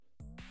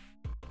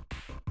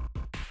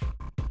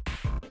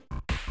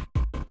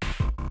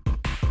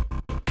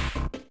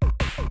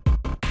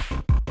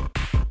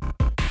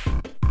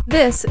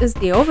This is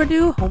the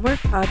Overdue Homework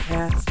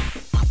Podcast.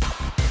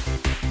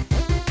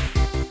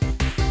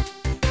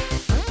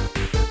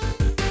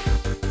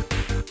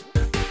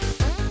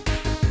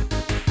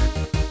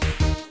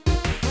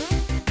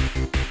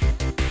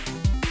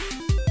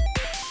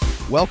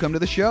 Welcome to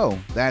the show.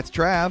 That's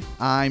Trav.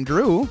 I'm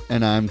Drew.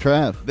 And I'm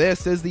Trav.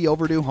 This is the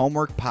Overdue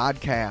Homework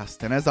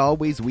Podcast. And as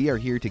always, we are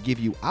here to give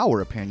you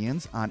our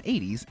opinions on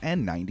 80s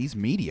and 90s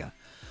media.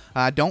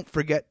 Don't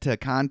forget to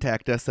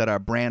contact us at our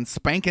brand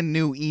spanking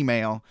new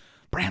email,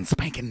 at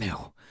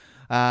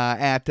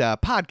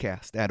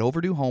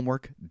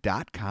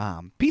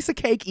podcast@overduehomework.com. Piece of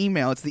cake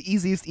email. It's the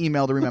easiest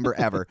email to remember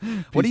ever.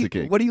 What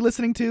are you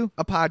listening to?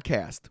 A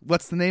podcast.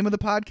 What's the name of the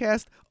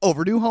podcast?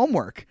 Overdue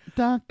Homework.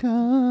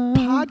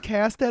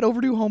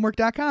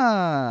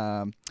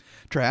 Podcast@overduehomework.com.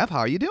 Trav, how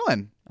are you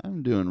doing?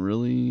 I'm doing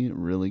really,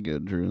 really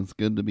good, Drew. It's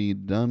good to be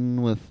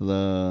done with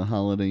the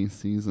holiday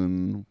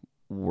season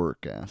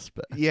work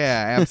aspect.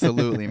 Yeah,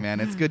 absolutely, man.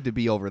 It's good to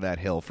be over that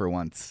hill for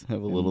once.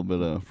 Have a little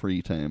bit of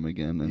free time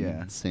again,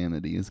 and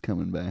sanity is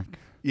coming back.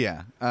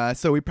 Yeah.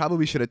 So we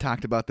probably should have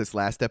talked about this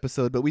last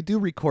episode, but we do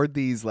record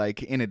these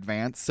like in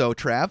advance. So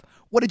Trav,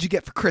 what did you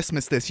get for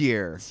Christmas this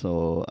year?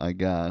 So I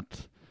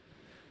got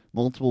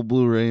multiple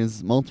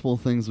Blu-rays, multiple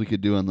things we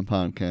could do on the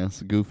podcast.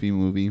 A Goofy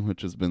movie,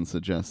 which has been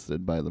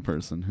suggested by the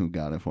person who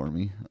got it for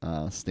me.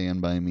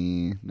 Stand By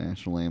Me,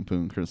 National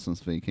Lampoon Christmas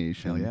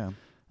Vacation. Hell yeah.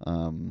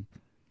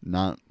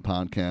 Not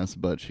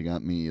podcast, but she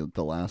got me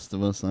The Last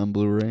of Us on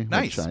Blu-ray,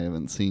 nice. Which I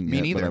haven't seen Me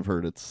yet, neither. but I've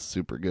heard it's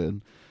super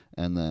good.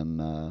 And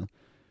then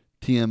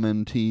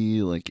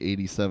TMNT, like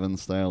 87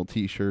 style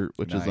t-shirt,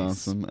 which is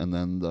awesome. And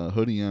then the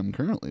hoodie I'm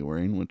currently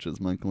wearing, which is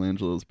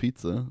Michelangelo's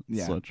Pizza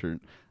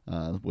sweatshirt,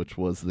 which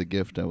was the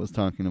gift I was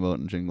talking about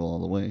in Jingle All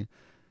the Way.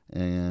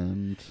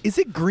 And is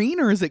it green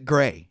or is it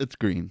gray? It's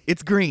green.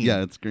 It's green.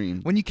 Yeah, it's green.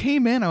 When you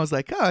came in, I was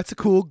like, oh, it's a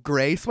cool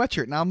gray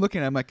sweatshirt. Now I'm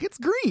looking at it, I'm like, it's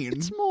green.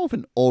 It's more of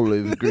an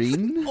olive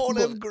green.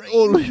 Olive green.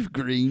 Olive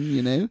green,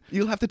 you know?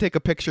 You'll have to take a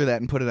picture of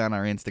that and put it on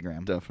our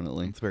Instagram.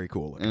 Definitely. It's very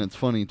cool looking. And it's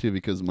funny, too,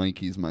 because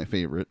Mikey's my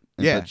favorite.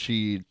 Yeah. But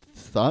she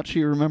thought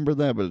she remembered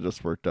that, but it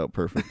just worked out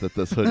perfect that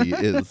this hoodie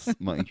is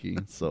Mikey.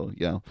 So,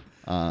 yeah.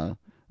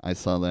 I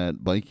saw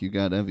that bike you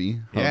got, Evie.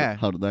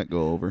 How did that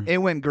go over? It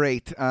went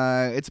great.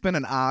 It's been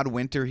an odd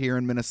winter here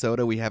in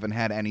Minnesota. We haven't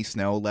had any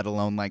snow, let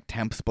alone like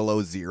temps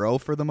below zero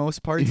for the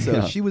most part.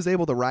 So she was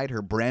able to ride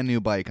her brand new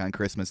bike on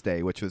Christmas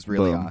Day, which was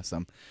really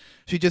awesome.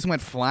 She just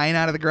went flying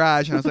out of the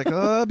garage, and I was like,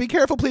 "Oh, be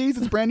careful, please!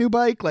 It's a brand new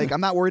bike." Like,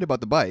 I'm not worried about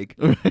the bike.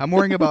 I'm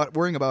worrying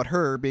about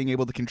her being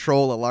able to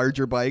control a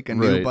larger bike, a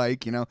new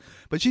bike, you know.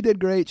 But she did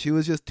great. She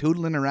was just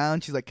tootling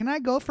around. She's like, "Can I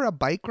go for a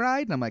bike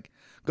ride?" And I'm like,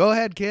 "Go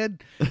ahead,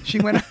 kid." She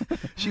went.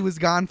 She was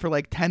gone for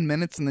like 10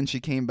 minutes, and then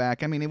she came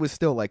back. I mean, it was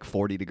still like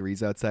 40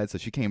 degrees outside, so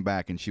she came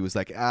back, and she was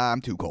like,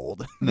 I'm too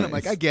cold. Nice. I'm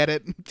like, I get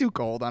it. Too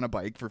cold on a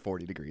bike for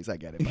 40 degrees. I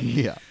get it. But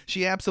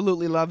she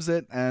absolutely loves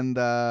it, and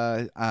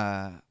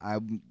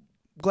I'm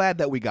glad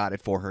that we got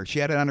it for her. She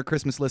had it on her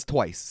Christmas list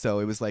twice, so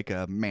it was like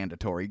a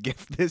mandatory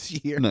gift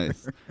this year.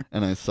 Nice.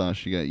 And I saw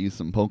she got you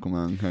some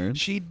Pokemon cards.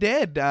 She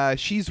did.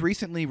 She's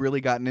recently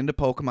really gotten into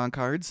Pokemon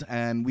cards,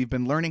 and we've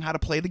been learning how to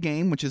play the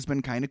game, which has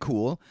been kind of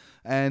cool.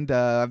 And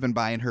I've been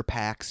buying her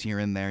packs here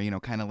and there, you know,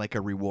 kind of like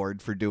a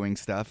reward for doing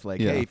stuff. Like,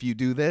 hey, if you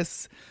do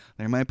this,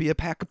 there might be a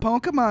pack of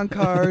Pokemon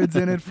cards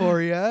in it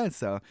for you.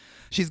 So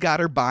she's got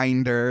her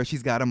binder.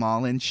 She's got them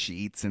all in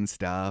sheets and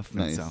stuff.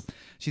 Nice. And so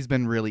she's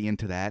been really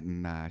into that.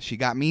 And she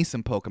got me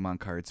some Pokemon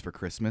cards for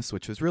Christmas,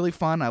 which was really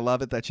fun. I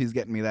love it that she's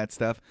getting me that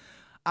stuff.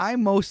 I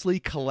mostly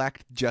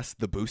collect just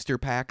the booster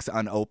packs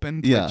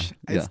unopened, which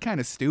is kind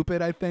of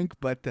stupid, I think.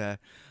 But I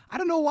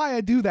don't know why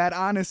I do that,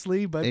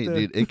 honestly. But hey,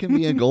 dude, it can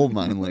be a gold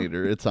mine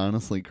later. It's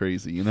honestly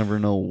crazy. You never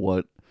know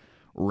what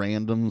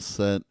random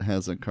set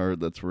has a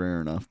card that's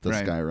rare enough to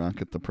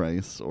skyrocket the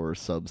price or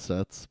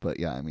subsets. But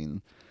yeah, I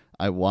mean,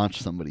 I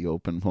watched somebody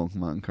open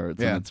Pokemon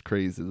cards, and it's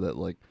crazy that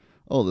like,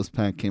 oh, this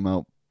pack came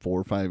out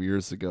 4 or 5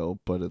 years ago,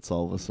 but it's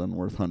all of a sudden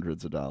worth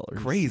hundreds of dollars.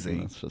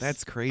 Crazy.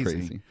 That's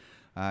crazy.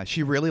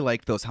 She really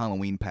liked those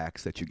Halloween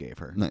packs that you gave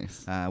her.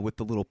 Nice. With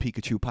the little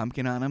Pikachu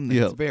pumpkin on them.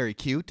 It's very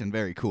cute and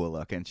very cool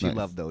looking. She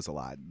loved those a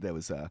lot. That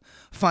was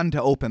fun to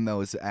open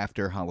those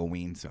after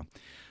Halloween. So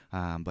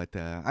But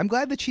I'm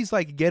glad that she's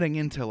like getting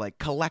into like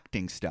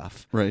collecting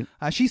stuff. Right.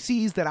 She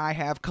sees that I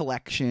have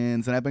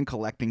collections and I've been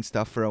collecting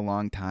stuff for a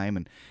long time,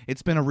 and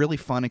it's been a really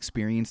fun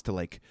experience to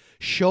like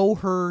show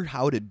her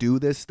how to do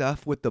this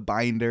stuff with the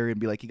binder and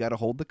be like, you got to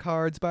hold the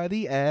cards by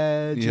the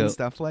edge and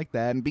stuff like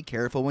that, and be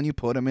careful when you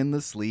put them in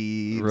the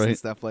sleeves and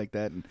stuff like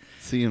that. And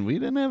see, and we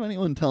didn't have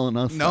anyone telling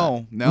us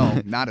No,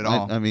 not at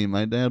all. I mean,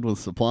 my dad was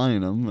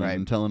supplying them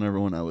and telling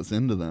everyone I was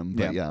into them,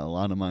 but yeah, a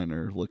lot of mine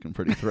are looking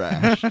pretty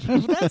thrashed.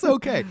 That's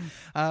okay.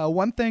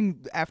 One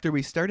thing after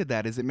we started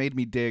that is it made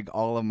me dig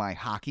all of my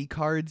hockey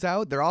cards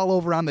out. They're all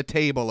over on the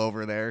table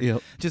over there.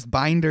 Yep. Just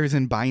binders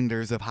and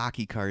binders of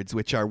hockey cards,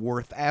 which are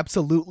worth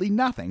absolutely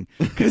nothing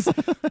because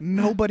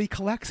nobody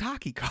collects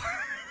hockey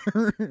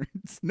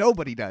cards.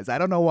 Nobody does. I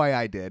don't know why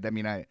I did. I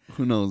mean,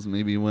 who knows?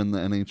 Maybe when the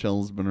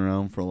NHL's been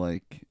around for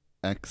like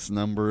X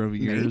number of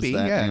years, Maybe,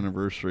 that yeah.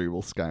 anniversary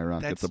will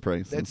skyrocket the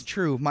prices. That's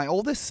true. My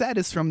oldest set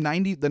is from the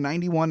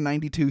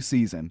 91-92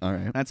 season. All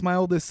right. That's my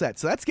oldest set.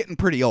 So that's getting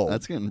pretty old.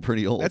 That's getting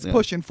pretty old. That's yeah.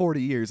 pushing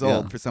 40 years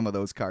old Yeah. for some of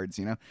those cards,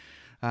 you know?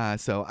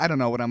 So I don't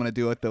know what I'm going to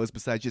do with those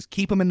besides just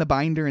keep them in the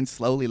binder and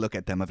slowly look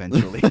at them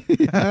eventually.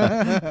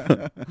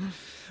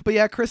 But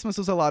yeah, Christmas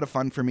was a lot of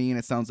fun for me, and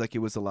it sounds like it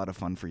was a lot of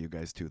fun for you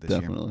guys too this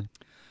year. Definitely.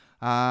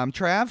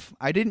 Trav,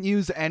 I didn't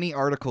use any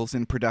articles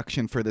in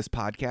production for this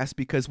podcast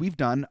because we've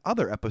done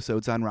other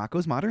episodes on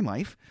Rocko's Modern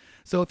Life.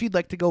 So if you'd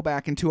like to go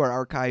back into our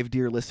archive,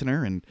 dear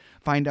listener, and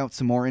find out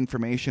some more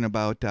information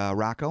about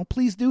Rocko,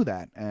 please do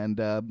that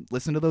and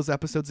listen to those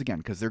episodes again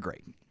because they're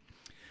great.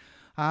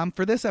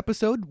 For this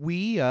episode,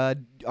 we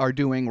are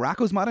doing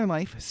Rocko's Modern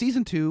Life,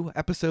 Season 2,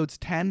 Episodes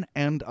 10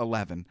 and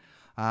 11.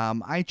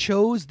 I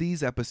chose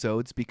these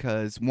episodes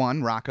because,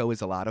 one, Rocko is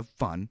a lot of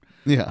fun.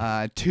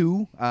 Yeah.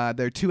 Two,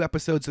 there are two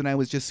episodes when I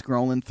was just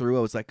scrolling through.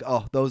 I was like,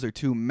 oh, those are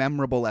two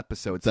memorable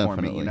episodes for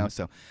me, you know?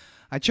 So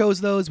I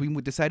chose those. We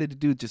decided to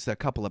do just a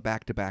couple of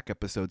back-to-back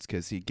episodes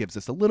because he gives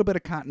us a little bit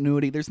of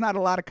continuity. There's not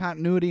a lot of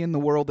continuity in the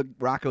world of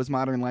Rocko's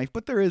Modern Life,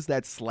 but there is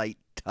that slight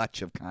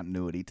touch of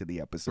continuity to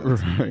the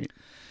episodes. Right.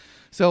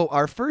 So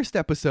our first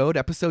episode,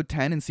 Episode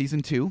 10 in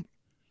Season 2,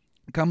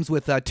 comes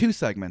with two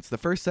segments. The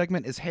first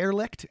segment is Hair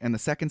Licked, and the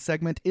second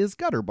segment is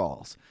Gutter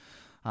Balls.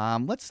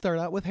 Let's start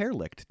out with Hair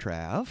Licked,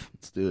 Trav.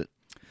 Let's do it.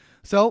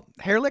 So,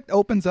 Hair Licked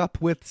opens up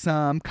with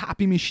some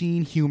copy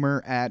machine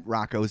humor at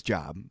Rocko's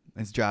job.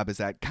 His job is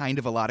at Kind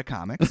of a Lot of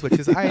Comics, which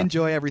is, I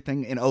enjoy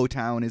everything in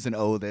O-Town is an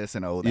O this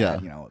and O that,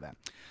 Yeah. you know, that.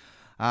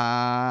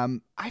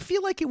 I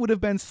feel like it would have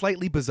been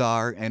slightly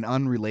bizarre and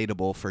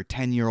unrelatable for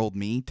 10-year-old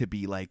me to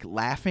be like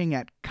laughing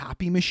at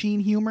copy machine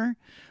humor.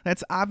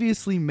 That's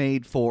obviously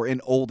made for an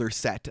older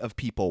set of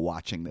people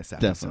watching this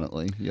episode.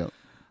 Definitely. Yep.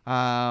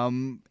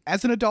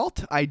 As an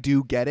adult, I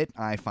do get it.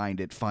 I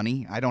find it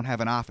funny. I don't have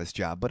an office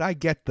job, but I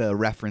get the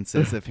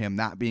references of him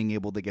not being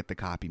able to get the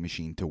copy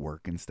machine to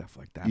work and stuff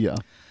like that. Yeah.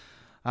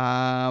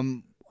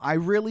 I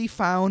really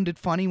found it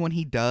funny when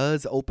he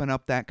does open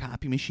up that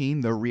copy machine,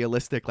 the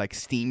realistic, like,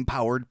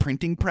 steam-powered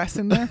printing press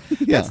in there.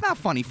 Yeah. That's not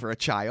funny for a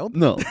child.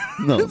 No,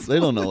 they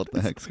don't know what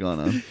the heck's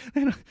going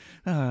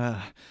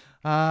on.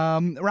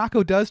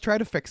 Rocko does try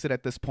to fix it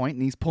at this point,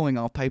 and he's pulling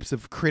all types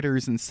of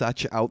critters and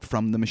such out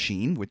from the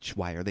machine, which,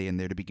 why are they in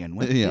there to begin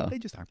with? Yeah. They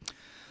just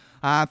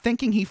are.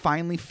 Thinking he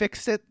finally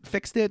fixed it,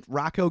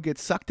 Rocko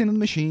gets sucked into the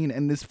machine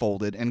and is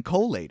folded and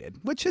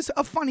collated, which is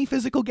a funny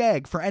physical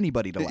gag for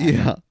anybody to laugh at.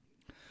 Yeah.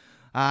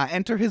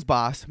 Enter his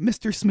boss,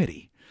 Mr.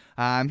 Smitty.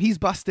 He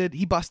busted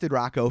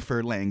Rocko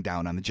for laying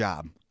down on the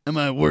job. Am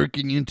I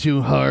working you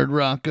too hard,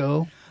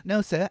 Rocko?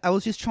 No, sir. I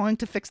was just trying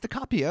to fix the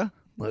copier.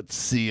 Let's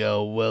see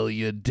how well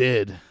you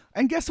did.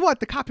 And guess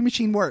what? The copy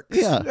machine works.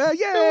 Yeah.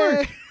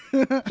 Yay!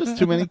 Just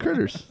too many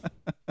critters.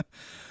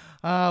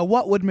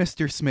 What would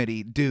Mr.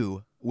 Smitty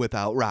do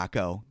without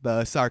Rocko?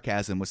 The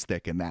sarcasm was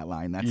thick in that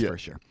line, that's for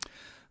sure.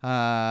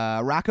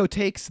 Rocko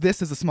takes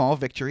this as a small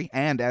victory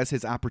and as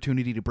his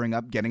opportunity to bring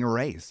up getting a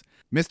raise.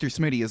 Mr.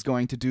 Smitty is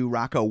going to do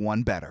Rocko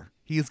one better.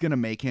 He is going to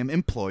make him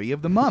Employee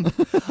of the Month.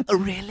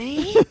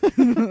 Really?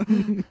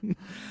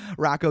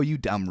 Rocko, you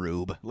dumb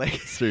rube. Like,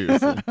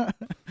 Seriously.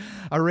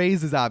 a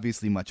raise is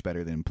obviously much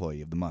better than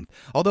Employee of the Month.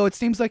 Although it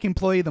seems like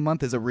Employee of the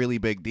Month is a really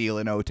big deal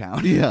in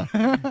O-Town. Yeah.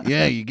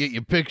 Yeah, you get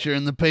your picture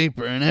in the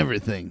paper and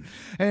everything.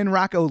 And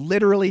Rocko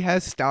literally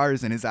has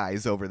stars in his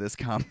eyes over this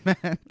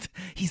comment.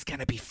 He's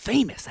going to be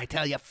famous, I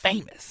tell you,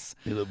 famous.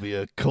 It'll be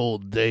a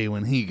cold day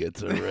when he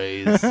gets a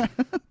raise.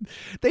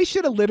 They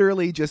should have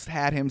literally just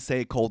had him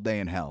say cold day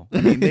in hell. I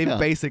mean, they've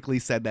basically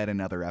said that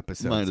in other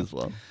episodes. Might as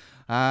well.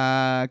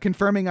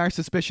 Confirming our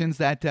suspicions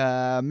that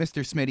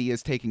Mr. Smitty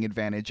is taking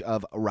advantage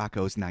of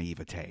Rocko's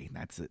naivete.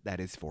 That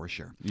is for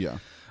sure. Yeah.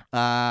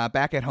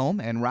 Back at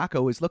home, and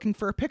Rocko is looking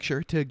for a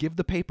picture to give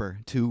the paper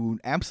to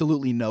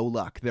absolutely no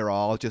luck. They're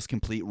all just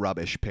complete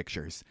rubbish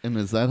pictures. And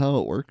is that how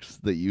it works?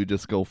 That you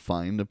just go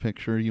find a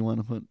picture you want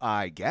to put?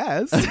 I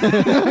guess.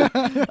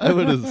 I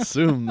would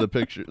assume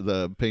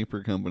the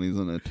paper company's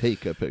going to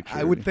take a picture.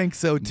 I would think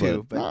so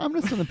too. But no, I'm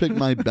just going to pick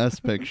my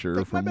best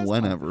picture from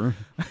whenever.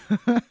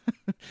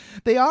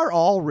 They are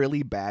all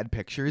really bad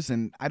pictures,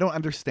 and I don't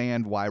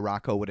understand why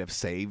Rocko would have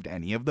saved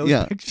any of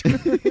those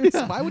pictures.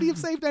 Why would he have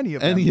saved any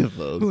of them? Any of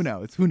those.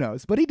 Who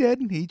knows? But he did.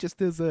 He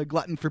just is a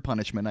glutton for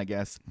punishment, I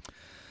guess.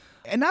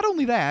 And not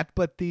only that,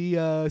 but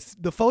the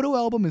photo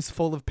album is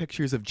full of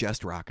pictures of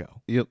just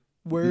Rocko. Yep.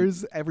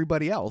 Where's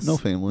everybody else? No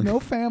family. No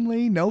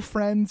family, no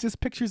friends,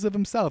 just pictures of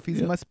himself.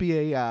 He must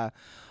be a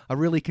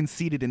really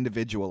conceited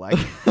individual,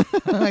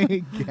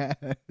 I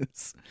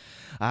guess.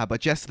 But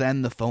just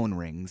then the phone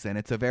rings, and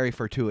it's a very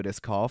fortuitous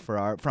call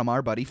from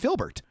our buddy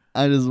Filbert.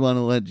 I just want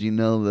to let you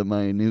know that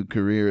my new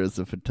career as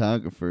a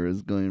photographer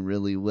is going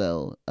really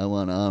well. I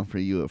want to offer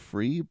you a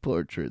free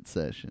portrait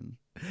session.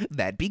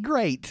 That'd be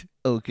great.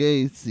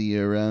 Okay, see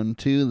you around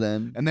 2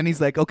 then. And then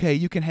he's like, okay,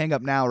 you can hang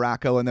up now,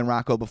 Rocko. And then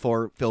Rocko,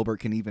 before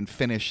Filbert can even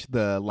finish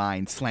the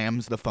line,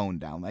 slams the phone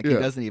down. Like, he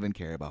doesn't even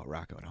care about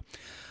Rocko at all.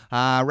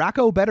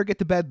 Rocko better get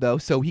to bed, though,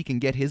 so he can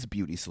get his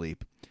beauty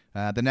sleep.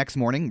 The next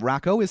morning,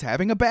 Rocko is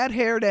having a bad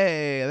hair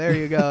day. There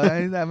you go.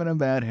 He's having a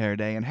bad hair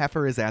day. And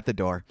Heifer is at the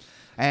door.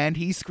 And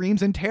he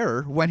screams in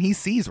terror when he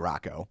sees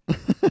Rocko.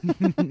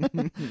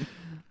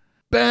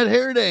 Bad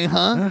hair day,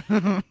 huh?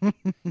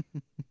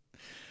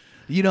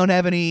 You don't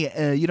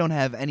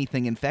have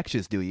anything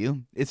infectious, do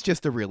you? It's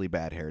just a really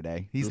bad hair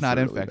day. He's not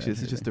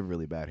infectious. It's just a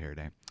really bad hair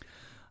day.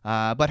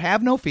 But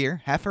have no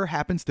fear. Heifer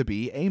happens to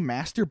be a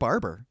master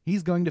barber.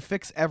 He's going to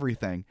fix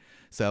everything.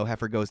 So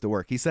Heifer goes to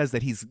work. He says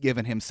that he's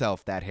given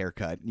himself that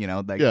haircut.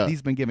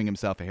 He's been giving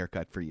himself a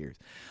haircut for years.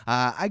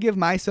 I give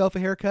myself a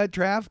haircut,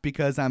 Trav,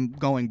 because I'm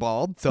going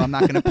bald. So I'm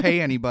not going to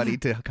pay anybody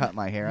to cut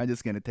my hair. I'm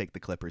just going to take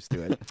the clippers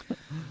to it.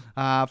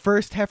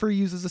 First, Heifer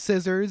uses a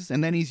scissors,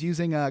 and then he's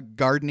using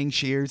gardening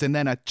shears, and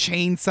then a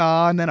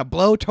chainsaw, and then a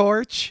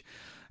blowtorch.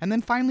 And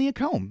then finally a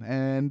comb.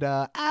 And,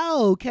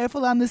 ow,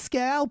 careful on the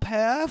scalp,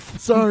 Hef.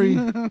 Sorry.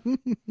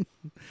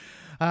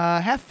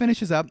 Hef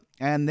finishes up,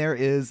 and there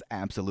is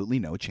absolutely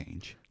no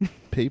change.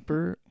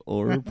 Paper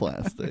or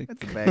plastic?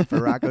 It's a bag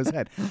for Rocco's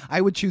head. I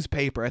would choose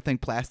paper. I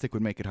think plastic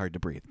would make it hard to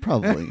breathe.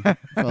 Probably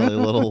a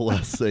little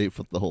less safe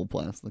with the whole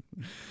plastic.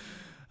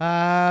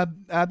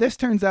 This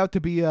turns out to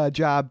be a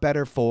job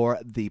better for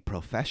the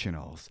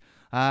professionals.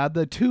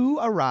 The two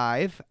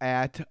arrive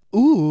at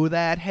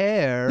that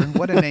hair.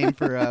 What a name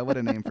for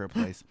a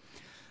place.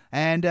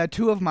 And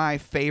two of my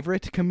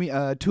favorite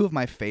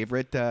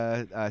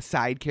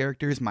side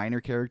characters,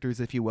 minor characters,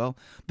 if you will,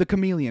 the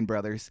Chameleon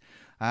Brothers.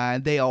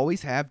 They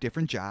always have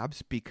different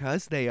jobs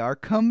because they are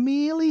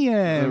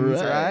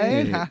chameleons,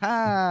 right?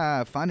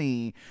 Ha-ha,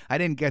 funny. I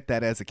didn't get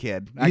that as a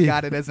kid. I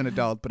got it as an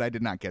adult, but I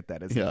did not get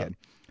that as a kid.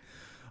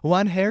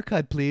 One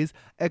haircut, please.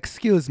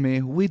 Excuse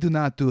me, we do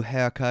not do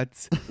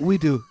haircuts. We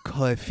do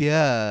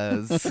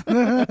coiffures.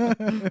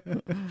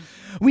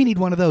 We need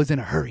one of those in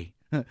a hurry.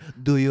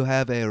 Do you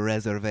have a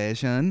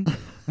reservation?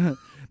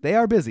 They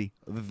are busy.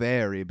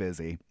 Very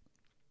busy.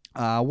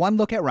 One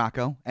look at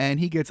Rocko,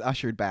 and he gets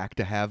ushered back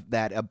to have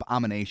that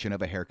abomination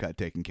of a haircut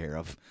taken care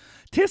of.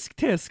 Tisk,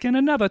 tisk, and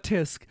another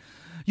tisk.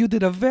 You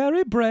did a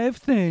very brave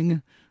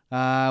thing.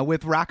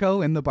 With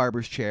Rocko in the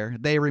barber's chair,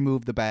 they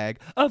remove the bag.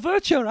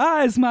 Avert your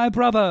eyes, my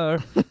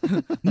brother.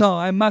 No,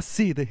 I must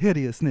see the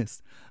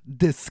hideousness.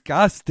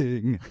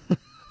 Disgusting.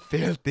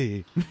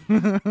 Filthy.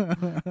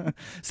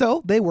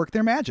 So they work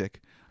their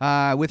magic.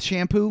 With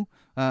shampoo,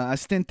 a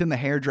stint in the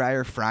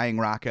hairdryer frying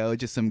Rocko,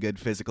 just some good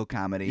physical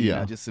comedy,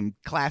 just some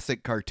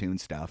classic cartoon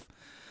stuff.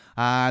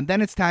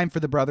 Then it's time for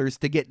the brothers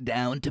to get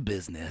down to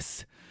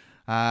business.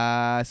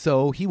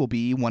 So he will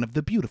be one of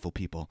the beautiful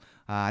people.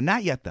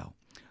 Not yet, though.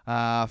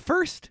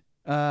 First,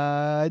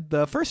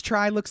 the first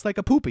try looks like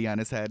a poopy on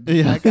his head.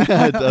 Yeah,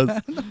 it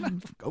does.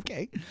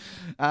 Okay.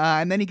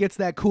 And then he gets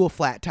that cool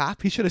flat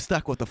top. He should have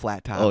stuck with the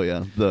flat top. Oh,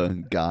 yeah.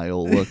 The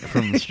Guile look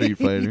from Street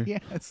Fighter.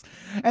 Yes.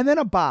 And then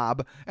a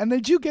bob. And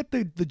did you get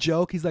the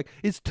joke? He's like,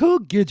 it's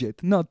too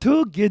Gidget. No,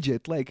 too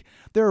Gidget. Like,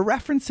 they're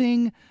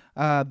referencing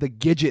the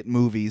Gidget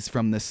movies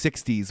from the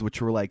 60s, which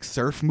were like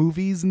surf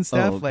movies and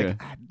stuff. Oh, okay.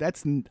 Like,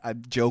 that's a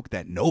joke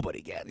that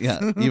nobody gets.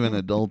 Yeah, even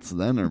adults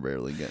then are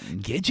barely getting.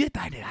 Gidget?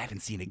 I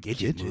haven't seen a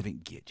Gidget movie.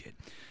 Gidget.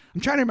 I'm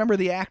trying to remember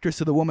the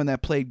actress of the woman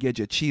that played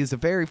Gidget. She is a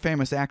very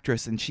famous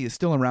actress, and she is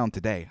still around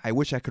today. I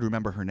wish I could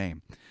remember her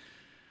name.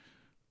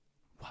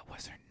 What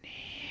was her name?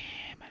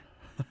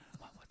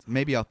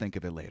 Maybe I'll think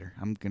of it later.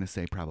 I'm going to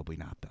say probably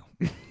not, though.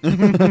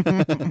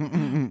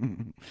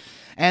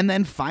 And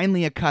then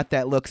finally a cut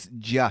that looks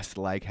just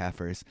like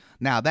Heifer's.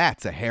 Now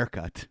that's a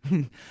haircut.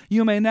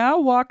 You may now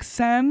walk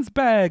sans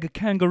bag,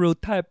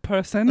 kangaroo-type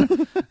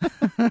person.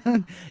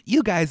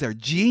 You guys are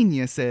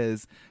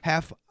geniuses.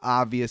 Hef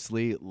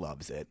obviously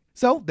loves it.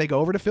 So they go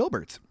over to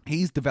Filbert's.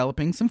 He's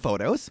developing some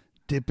photos.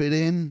 Dip it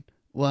in,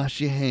 wash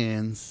your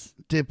hands.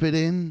 Dip it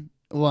in,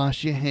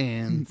 wash your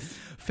hands.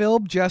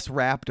 Philb just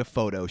wrapped a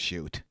photo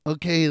shoot.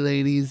 Okay,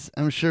 ladies,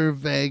 I'm sure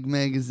Vague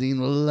Magazine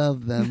will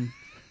love them.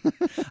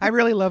 I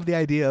really love the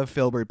idea of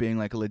Filbert being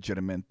like a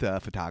legitimate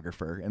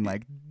photographer and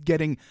like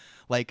getting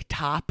like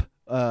top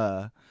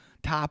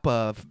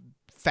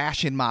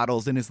fashion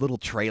models in his little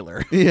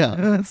trailer. Yeah.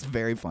 That's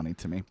very funny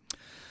to me.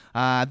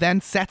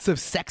 Then sets of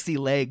sexy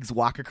legs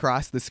walk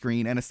across the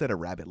screen and a set of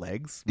rabbit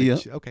legs.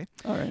 Which, okay.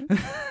 All right.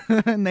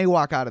 And they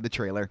walk out of the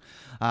trailer.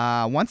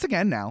 Once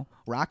again now,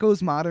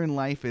 Rocko's modern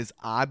life is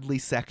oddly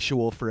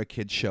sexual for a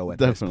kid's show at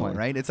this point,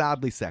 right? It's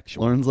oddly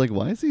sexual. Lauren's like,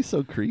 why is he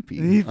so creepy?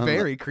 He's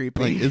very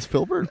creepy. Like, is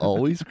Filbert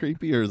always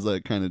creepy, or is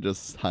that kind of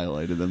just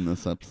highlighted in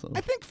this episode?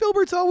 I think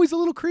Filbert's always a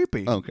little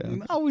creepy.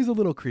 Okay. Always a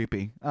little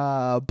creepy.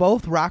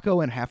 Both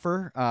Rocko and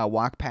Heifer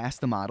walk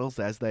past the models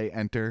as they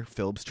enter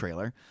Philb's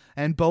trailer,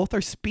 and both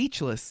are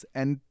speechless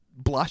and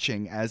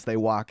blushing as they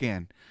walk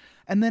in.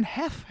 And then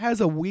Hef has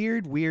a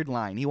weird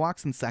line. He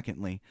walks in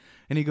secondly,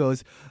 and he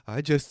goes,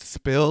 I just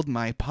spilled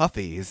my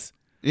puffies.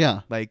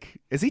 Yeah. Like,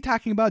 is he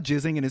talking about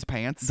jizzing in his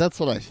pants? That's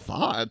what I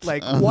thought.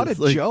 Like, what a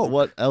joke.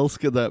 What else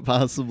could that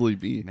possibly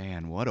be?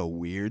 Man, what a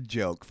weird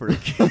joke for a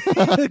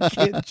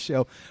kid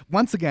show.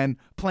 Once again,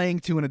 playing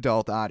to an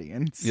adult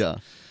audience. Yeah.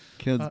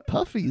 Kids,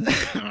 puppies.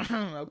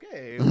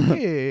 Okay.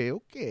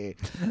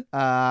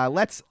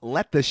 Let's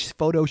let the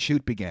photo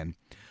shoot begin.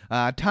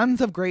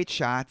 Tons of great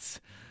shots.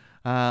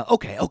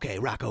 Okay,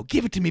 Rocko,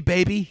 give it to me,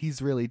 baby.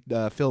 He's really,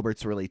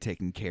 Filbert's really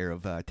taking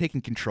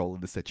control of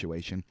the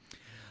situation.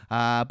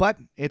 But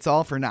it's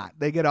all for naught.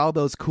 They get all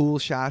those cool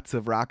shots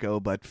of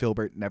Rocko, but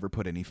Filbert never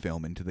put any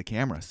film into the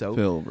camera, so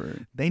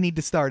Filbert. They need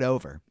to start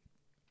over.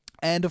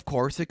 And, of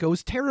course, it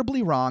goes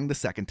terribly wrong the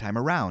second time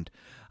around.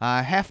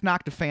 Hef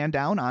knocked a fan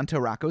down onto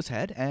Rocco's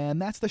head,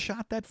 and that's the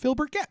shot that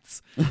Filbert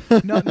gets.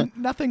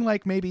 Nothing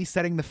like maybe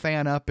setting the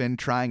fan up and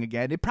trying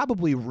again. It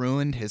probably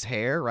ruined his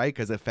hair, right,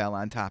 because it fell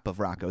on top of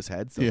Rocco's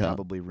head, so it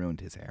probably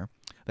ruined his hair.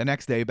 The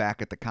next day back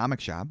at the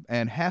comic shop,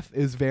 and Hef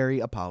is very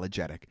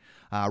apologetic.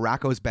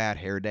 Rocco's bad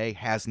hair day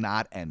has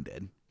not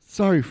ended.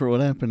 Sorry for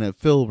what happened at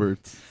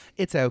Filbert's.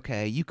 It's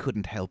okay. You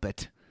couldn't help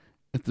it.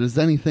 If there's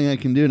anything I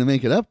can do to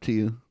make it up to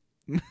you.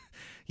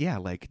 Yeah,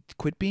 like,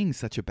 quit being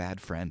such a bad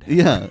friend.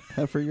 Yeah,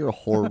 Heifer, you're a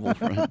horrible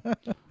friend.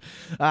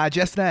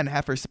 Just then,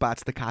 Heifer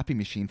spots the copy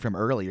machine from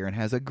earlier and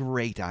has a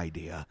great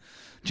idea.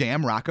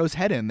 Jam Rocco's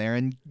head in there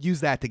and use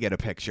that to get a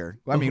picture.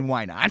 I mean,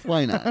 why not?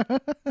 Why not?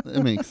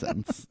 It makes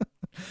sense.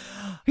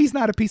 He's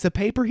not a piece of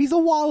paper. He's a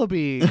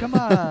wallaby. Come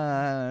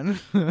on.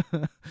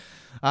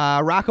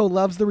 Rocko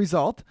loves the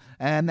result,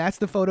 and that's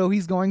the photo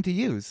he's going to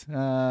use.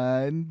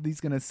 And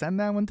he's going to send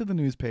that one to the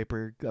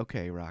newspaper.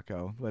 Okay,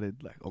 Rocko.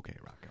 Okay,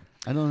 Rocko.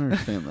 I don't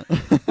understand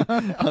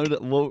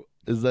that.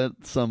 Is that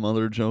some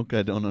other joke?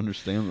 I don't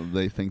understand that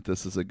they think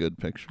this is a good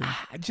picture.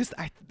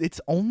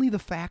 It's only the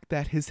fact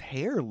that his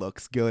hair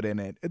looks good in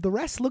it. The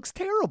rest looks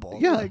terrible.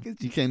 Yeah,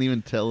 you can't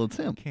even tell it's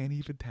him. Can't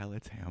even tell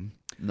it's him.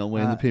 No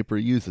way the paper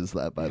uses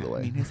that, by the way.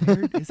 I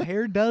mean, his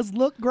hair does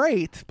look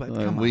great, but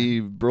come on.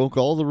 We broke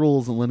all the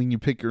rules in letting you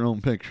pick your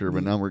own picture,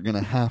 but now we're going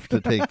to have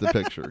to take the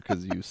picture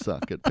because you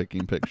suck at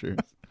picking pictures.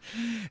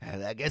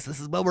 I guess this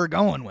is what we're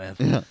going with.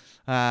 Yeah.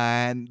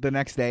 And the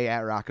next day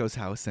at Rocco's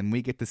house, and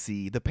we get to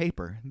see the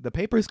paper. The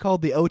paper is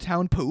called the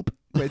O-Town Poop,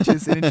 which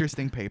is an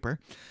interesting paper.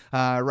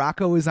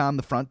 Rocko is on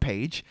the front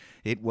page.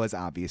 It was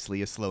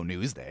obviously a slow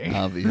news day.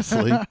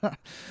 Obviously.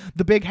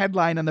 The big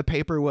headline on the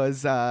paper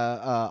was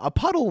a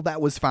puddle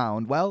that was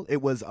found. Well,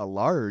 it was a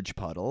large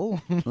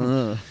puddle.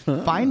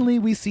 Finally,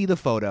 we see the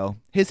photo.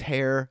 His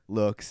hair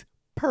looks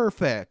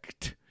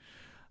perfect.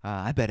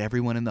 I bet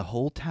everyone in the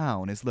whole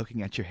town is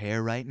looking at your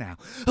hair right now.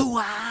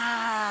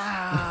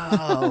 Wow!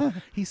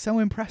 He's so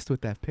impressed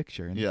with that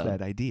picture and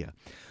that idea.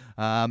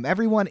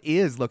 Everyone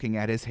is looking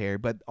at his hair,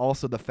 but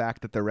also the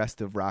fact that the rest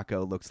of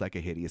Rocko looks like a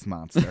hideous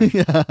monster.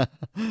 Yeah.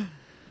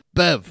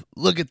 Bev,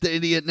 look at the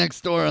idiot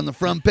next door on the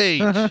front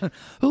page.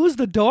 Who's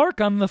the dork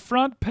on the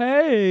front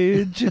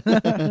page?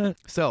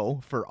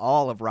 So, for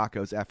all of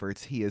Rocco's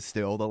efforts, he is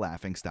still the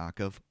laughingstock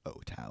of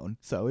O-Town.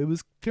 So it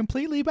was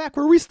completely back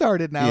where we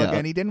started now.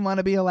 Again, he didn't want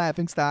to be a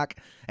laughingstock,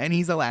 and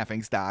he's a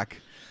laughingstock.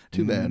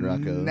 Too bad,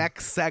 Rocko.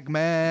 Next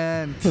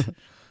segment.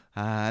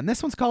 And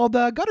this one's called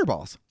Gutter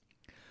Balls.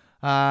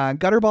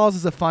 Gutter Balls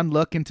is a fun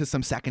look into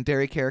some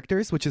secondary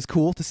characters, which is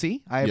cool to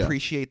see. I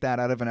appreciate that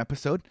out of an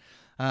episode.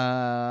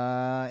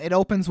 It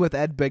opens with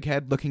Ed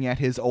Bighead looking at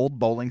his old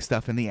bowling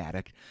stuff in the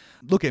attic.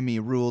 Look at me,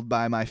 ruled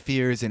by my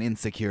fears and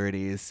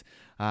insecurities.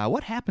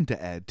 What happened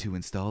to Ed to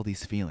install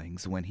these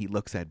feelings when he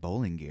looks at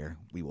bowling gear?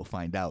 We will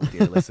find out,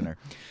 dear listener.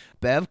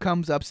 Bev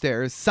comes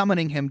upstairs,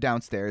 summoning him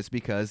downstairs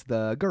because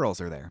the girls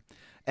are there.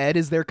 Ed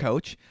is their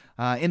coach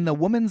in the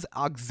Women's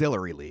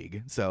Auxiliary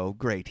League. So,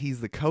 great.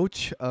 He's the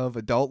coach of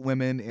adult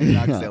women in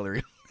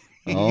Auxiliary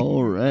League.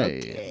 All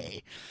right.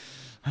 Okay.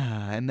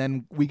 And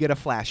then we get a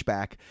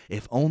flashback.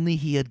 If only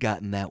he had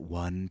gotten that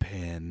one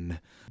pin.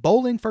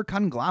 Bowling for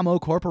Conglamo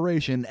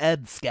Corporation,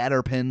 Ed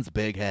Scatterpins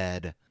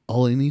Bighead.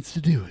 All he needs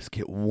to do is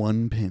get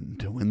one pin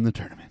to win the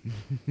tournament.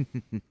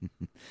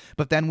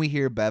 But then we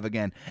hear Bev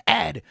again.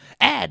 Ed!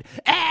 Ed!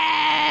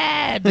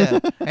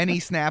 Ed! And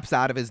he snaps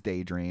out of his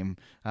daydream.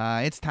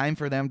 It's time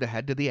for them to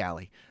head to the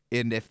alley.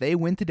 And if they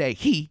win today,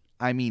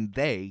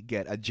 they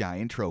get a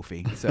giant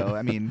trophy. So,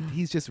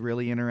 he's just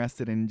really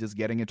interested in just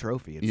getting a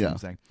trophy, it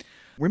seems like.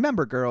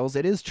 Remember, girls,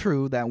 it is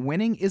true that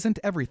winning isn't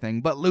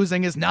everything, but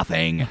losing is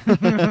nothing.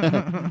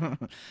 Do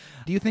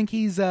you think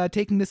he's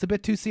taking this a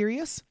bit too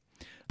serious?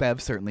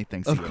 Bev certainly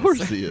thinks he is. Of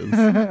course he is.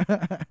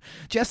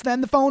 Just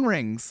then the phone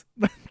rings.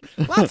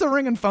 Lots of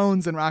ringing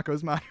phones in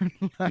Rocco's modern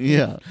life.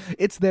 Yeah.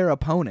 It's their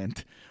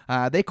opponent.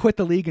 They quit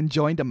the league and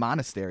joined a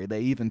monastery.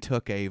 They even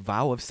took a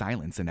vow of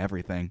silence and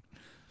everything.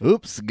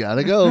 Oops,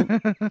 gotta go.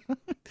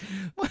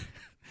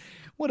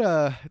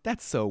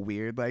 That's so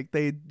weird. Like,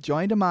 they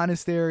joined a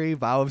monastery,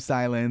 vow of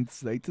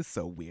silence. Like, just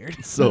so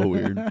weird. So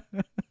weird.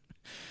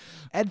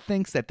 Ed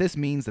thinks that this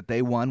means that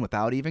they won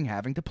without even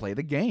having to play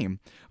the game.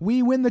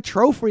 We win the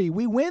trophy!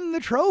 We win the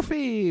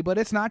trophy! But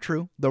it's not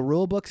true. The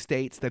rulebook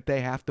states that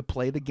they have to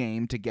play the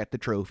game to get the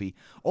trophy,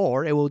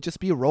 or it will just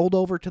be rolled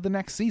over to the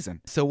next season.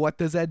 So what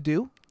does Ed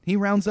do? He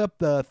rounds up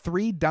the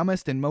 3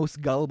 dumbest and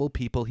most gullible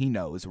people he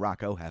knows,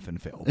 Rocko, Hef,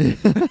 and Phil.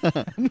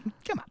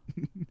 Come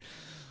on.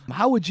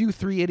 How would you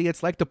 3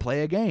 idiots like to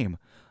play a game?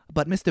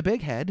 But Mr.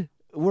 Bighead,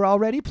 we're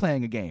already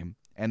playing a game.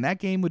 and that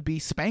game would be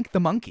Spank the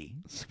Monkey.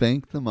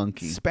 Spank the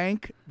Monkey.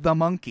 Spank the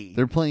Monkey.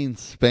 They're playing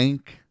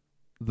Spank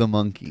the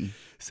Monkey.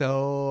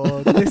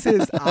 So this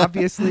is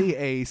obviously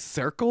a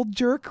circle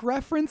jerk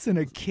reference in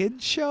a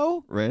kid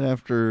show. Right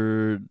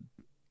after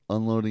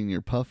unloading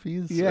your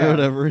puppies Yeah. or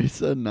whatever he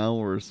said, now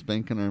we're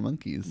spanking our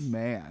monkeys.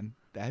 Man,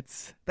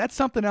 that's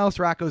something else,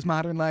 Rocko's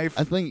Modern Life.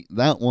 I think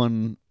that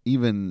one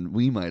even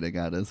we might have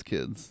got as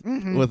kids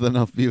with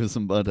enough Beavis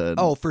and Butthead.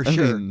 Oh, for I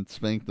sure. mean,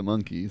 Spank the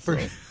Monkey. So.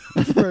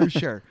 For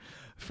sure.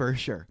 For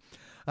sure.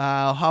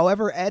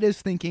 However, Ed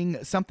is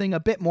thinking something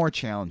a bit more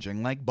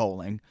challenging, like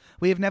bowling.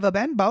 We've never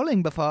been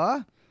bowling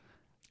before.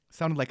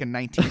 Sounded like a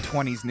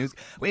 1920s news.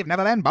 We've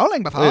never been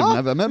bowling before. We've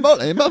never been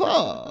bowling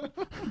before.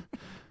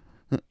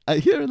 I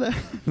hear that.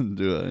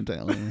 Do it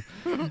Italian.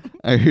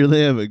 I hear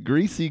they have a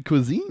greasy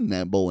cuisine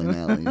at bowling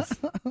alleys.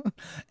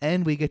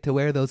 And we get to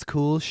wear those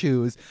cool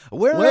shoes.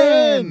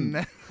 We're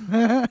in!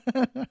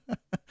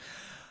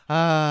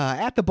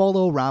 At the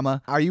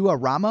Bolo-Rama, are you a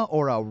Rama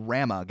or a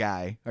Rama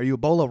guy? Are you a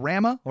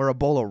Bolo-Rama or a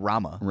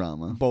Bolo-Rama?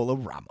 Rama.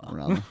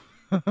 Bolo-Rama.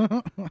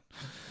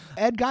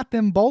 Ed got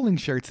them bowling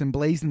shirts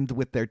emblazoned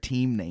with their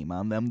team name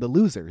on them, the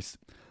Losers.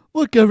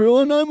 Look,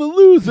 everyone, I'm a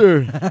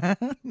loser.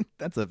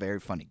 That's a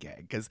very funny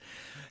gag because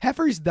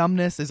Heifer's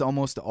dumbness is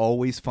almost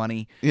always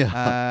funny.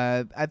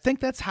 Yeah. I think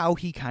that's how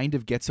he kind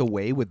of gets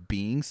away with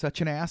being such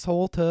an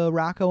asshole to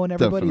Rocko and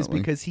everybody is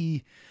because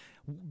he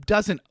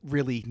doesn't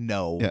really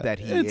know that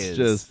he is. It's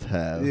just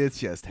Hef. It's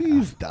just Hef.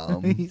 He's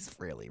dumb. He's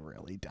really,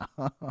 really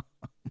dumb.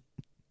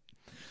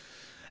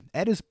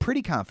 Ed is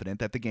pretty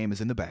confident that the game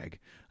is in the bag.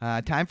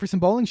 Time for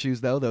some bowling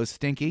shoes, though. Those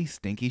stinky,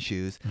 stinky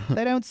shoes.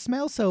 They don't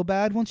smell so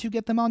bad once you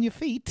get them on your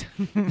feet.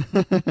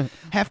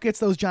 Hef gets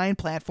those giant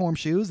platform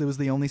shoes. It was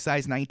the only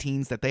size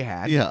 19s that they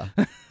had. Yeah.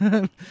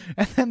 And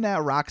then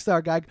that rock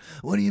star guy,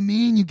 what do you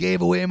mean you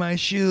gave away my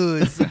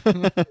shoes?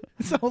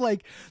 So,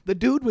 like, the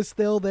dude was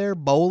still there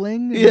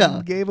bowling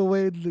and gave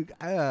away the...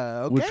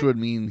 okay. Which would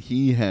mean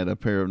he had a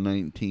pair of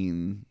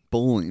 19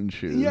 bowling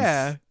shoes.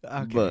 Yeah.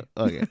 Okay. But,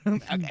 okay.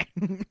 Okay.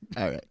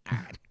 All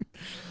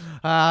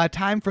right.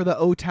 Time for the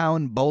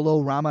O-Town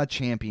Bolo-Rama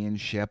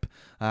Championship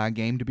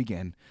game to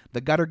begin. The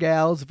Gutter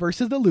Gals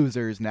versus the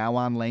Losers, now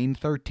on lane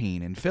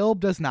 13. And Phil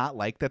does not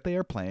like that they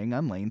are playing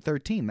on lane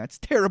 13. That's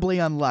terribly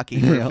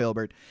unlucky for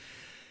Filbert.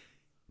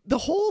 The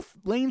whole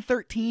lane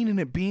 13 and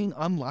it being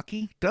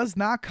unlucky does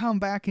not come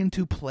back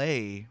into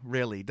play,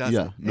 really, does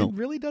it? No. It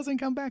really doesn't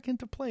come back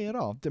into play at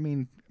all. I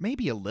mean,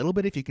 maybe a little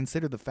bit if you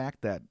consider the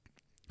fact that,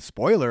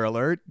 spoiler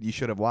alert, you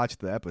should have watched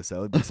the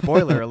episode, but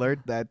spoiler alert,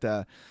 that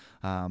Ed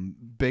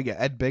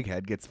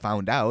Bighead gets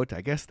found out.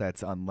 I guess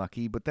that's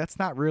unlucky, but that's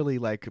not really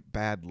like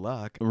bad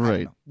luck. Right. I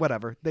don't know.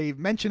 Whatever. They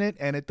mention it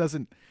and it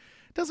doesn't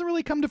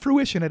really come to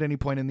fruition at any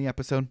point in the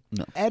episode.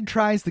 No. Ed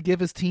tries to give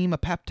his team a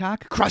pep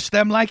talk. Crush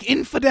them like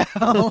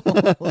infidels.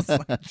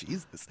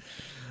 Jesus.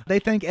 They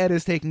think Ed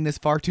is taking this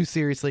far too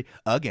seriously.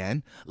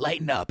 Again,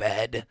 lighten up,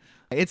 Ed.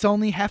 It's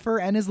only Heifer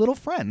and his little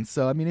friends,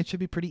 so, I mean, it should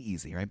be pretty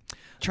easy, right?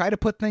 Try to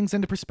put things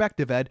into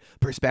perspective, Ed.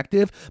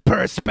 Perspective?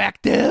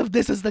 Perspective!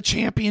 This is the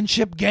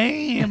championship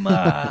game!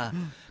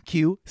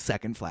 Cue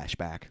second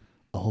flashback.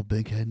 All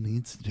Big Head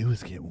needs to do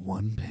is get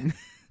one pin.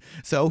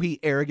 So he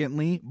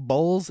arrogantly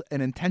bowls an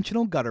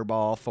intentional gutter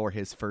ball for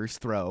his first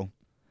throw.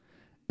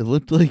 It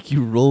looked like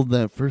you rolled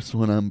that first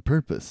one on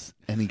purpose.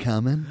 Any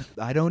comment?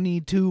 I don't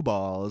need 2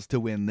 balls to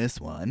win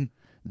this one.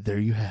 There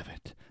you have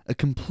it. A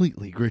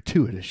completely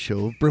gratuitous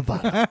show of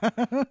bravado.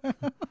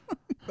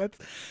 That's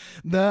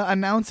the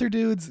announcer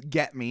dudes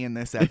get me in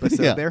this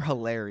episode. Yeah. They're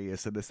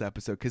hilarious in this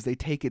episode because they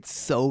take it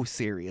so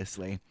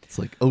seriously. It's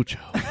like Ocho.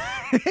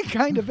 It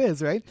kind of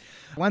is, right?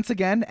 Once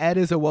again, Ed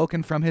is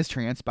awoken from his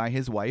trance by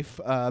his wife,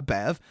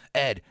 Bev.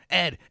 Ed,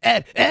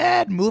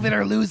 move it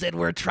or lose it.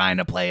 We're trying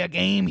to play a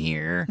game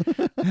here.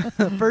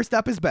 First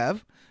up is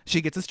Bev. She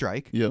gets a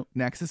strike. Yep.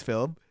 Next is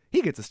Phil.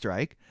 He gets a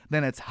strike.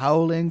 Then it's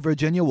Howling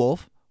Virginia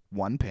Wolf.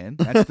 1 pin.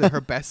 That's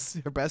her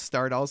best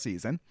start all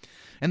season.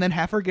 And then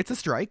Heifer gets a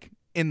strike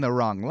in the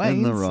wrong lane.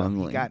 In the wrong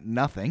lane. He got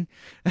nothing.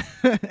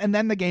 And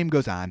then the game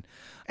goes on.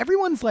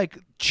 Everyone's like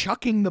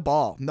chucking the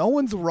ball. No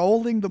one's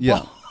rolling the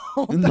ball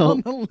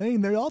down the lane.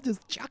 They're all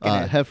just chucking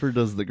it. Heifer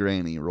does the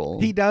granny roll.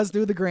 He does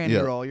do the granny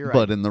roll. You're right.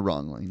 But in the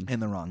wrong lane.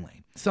 In the wrong lane.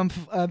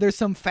 There's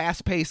some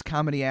fast-paced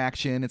comedy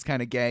action. It's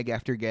kind of gag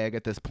after gag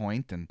at this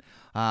point. And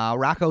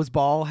Rocko's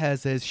ball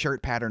has his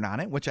shirt pattern on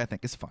it, which I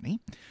think is funny.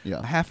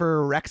 Yeah.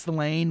 Heifer wrecks the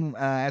lane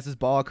as his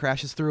ball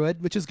crashes through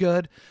it, which is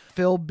good.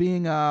 Phil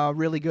being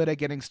really good at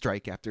getting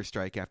strike after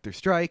strike after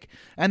strike.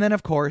 And then,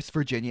 of course,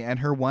 Virginia and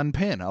her 1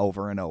 pin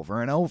over and over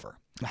and over.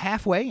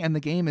 Halfway, and the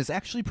game is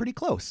actually pretty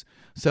close.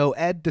 So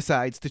Ed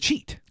decides to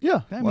cheat.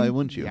 Yeah, why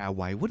wouldn't you? Yeah,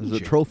 why wouldn't you?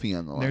 There's a trophy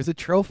on the line. There's a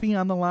trophy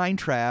on the line,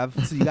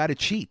 Trav, so you got to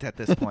cheat at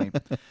this point.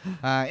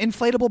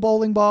 Inflatable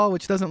bowling ball,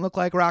 which doesn't look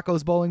like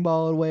Rocko's bowling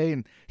ball away,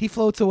 and he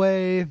floats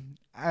away.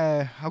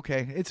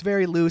 Okay, it's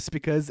very loose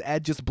because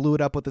Ed just blew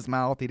it up with his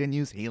mouth. He didn't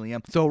use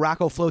helium. So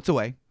Rocko floats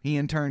away. He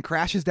in turn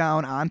crashes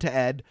down onto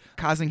Ed,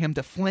 causing him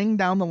to fling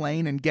down the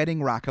lane and getting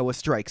Rocko a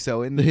strike.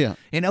 So in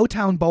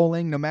O-Town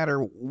bowling, no matter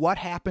what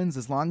happens,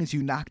 as long as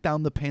you knock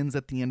down the pins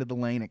at the end of the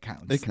lane, it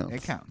counts.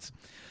 It counts.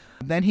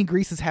 Then he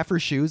greases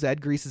Heifer's shoes. Ed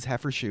greases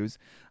Heifer's shoes.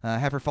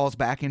 Heifer falls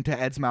back into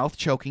Ed's mouth,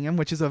 choking him,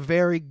 which is a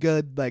very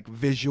good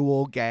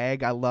visual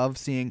gag. I love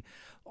seeing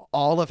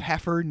all of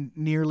Heifer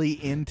nearly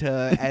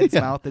into Ed's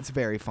mouth. It's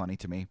very funny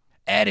to me.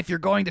 Ed, if you're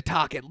going to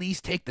talk, at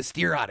least take the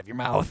steer out of your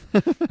mouth.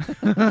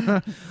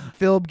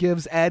 Philb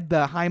gives Ed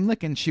the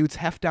Heimlich and shoots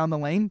Hef down the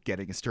lane,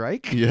 getting a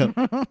strike. Yeah.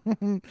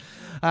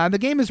 The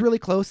game is really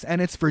close,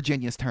 and it's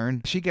Virginia's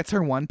turn. She gets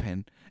her one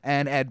pin,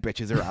 and Ed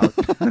bitches her out,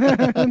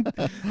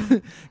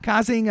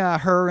 causing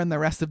her and the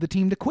rest of the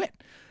team to quit.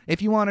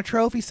 If you want a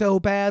trophy so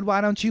bad,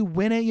 why don't you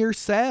win it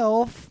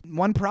yourself?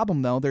 One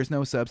problem, though, there's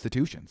no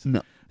substitutions.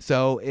 No.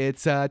 So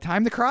it's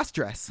time to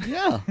cross-dress.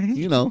 Yeah,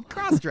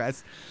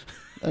 Cross-dress.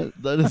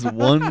 That is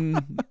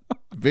one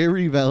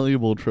very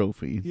valuable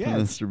trophy to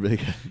Mr.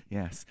 Big Ed.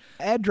 Yes.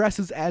 Ed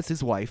dresses as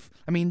his wife.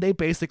 I mean, they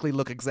basically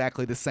look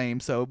exactly the same,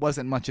 so it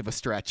wasn't much of a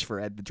stretch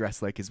for Ed to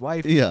dress like his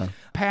wife. Yeah.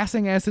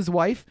 Passing as his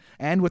wife,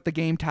 and with the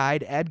game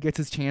tied, Ed gets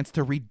his chance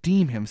to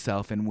redeem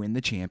himself and win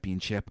the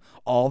championship.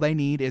 All they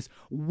need is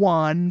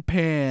one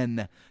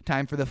pin.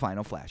 Time for the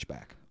final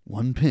flashback.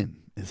 One pin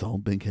is all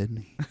Big Ed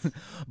needs.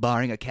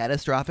 Barring a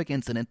catastrophic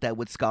incident that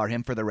would scar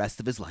him for the rest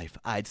of his life,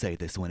 I'd say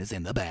this one is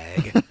in the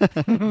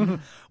bag.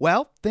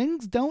 Well,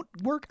 things don't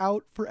work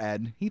out for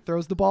Ed. He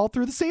throws the ball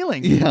through the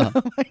ceiling. Yeah.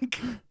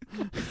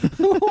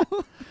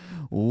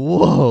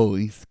 Whoa,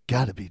 he's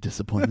got to be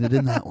disappointed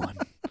in that one.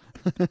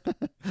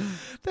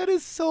 That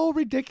is so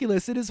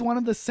ridiculous. It is one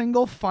of the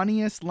single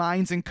funniest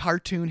lines in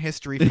cartoon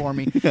history for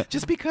me.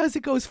 Just because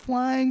it goes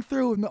flying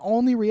through and the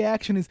only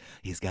reaction is,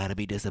 he's got to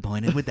be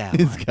disappointed with that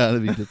one. He's got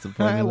to be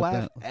disappointed I with laugh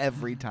that one.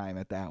 every time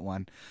at that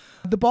one.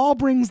 The ball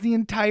brings the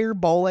entire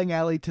bowling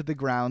alley to the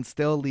ground,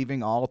 still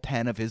leaving all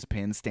 10 of his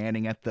pins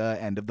standing at the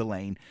end of the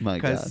lane. My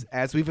God. Because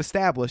as we've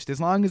established, as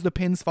long as the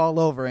pins fall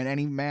over in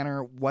any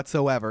manner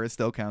whatsoever, it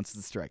still counts as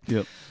a strike.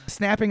 Yep.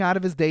 Snapping out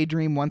of his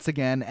daydream once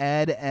again,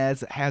 Ed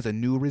has a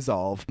new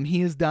resolve.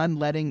 He is done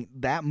letting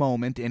that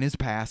moment in his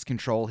past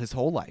control his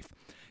whole life.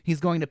 He's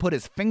going to put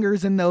his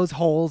fingers in those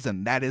holes,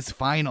 and that is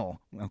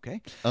final.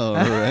 Okay. Oh,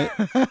 all right.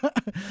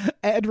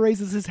 Ed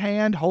raises his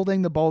hand,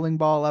 holding the bowling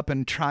ball up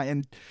and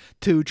trying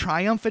to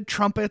triumphant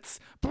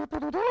trumpets.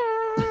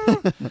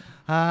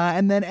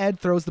 And then Ed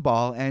throws the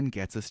ball and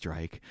gets a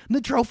strike. The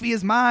trophy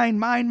is mine,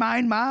 mine,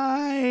 mine,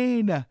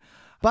 mine.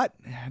 But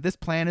this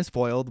plan is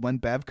foiled when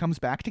Bev comes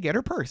back to get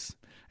her purse,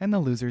 and the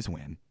losers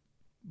win.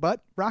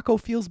 But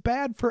Rocko feels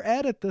bad for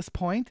Ed at this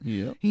point.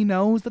 Yep. He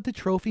knows that the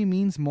trophy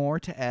means more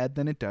to Ed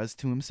than it does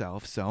to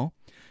himself, so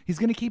he's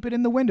going to keep it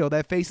in the window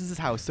that faces his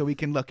house so he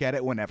can look at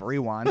it whenever he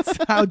wants.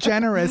 How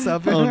generous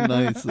of him. How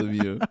nice of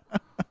you.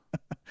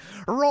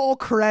 Roll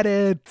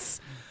credits.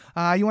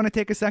 You want to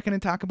take a second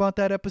and talk about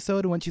that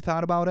episode and what you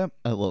thought about it?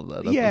 I love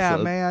that episode. Yeah,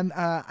 man.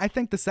 I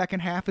think the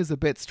second half is a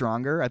bit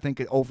stronger. I think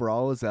it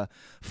overall is a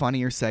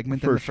funnier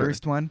segment than the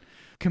first one.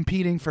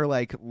 Competing for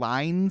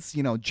lines,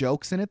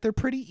 jokes in it, they're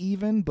pretty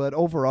even, but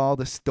overall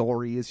the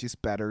story is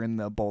just better in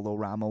the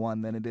Bolorama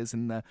one than it is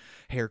in the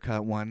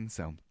haircut one.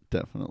 So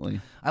definitely,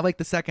 I like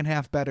the second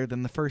half better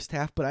than the first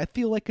half, but I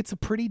feel like it's a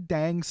pretty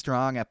dang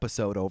strong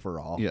episode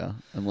overall. Yeah,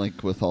 and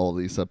with all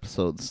these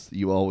episodes,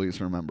 you always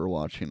remember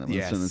watching them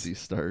as soon as you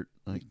start.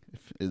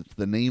 If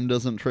the name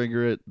doesn't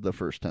trigger it, the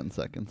first 10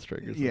 seconds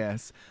triggers it.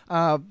 Yes.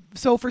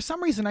 So for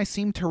some reason, I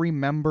seem to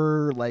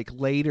remember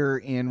later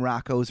in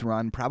Rocko's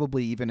run,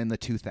 probably even in the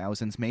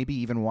 2000s, maybe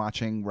even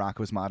watching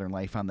Rocko's Modern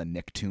Life on the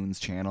Nicktoons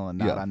channel and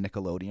not on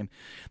Nickelodeon,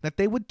 that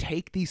they would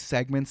take these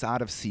segments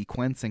out of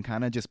sequence and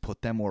kind of just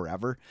put them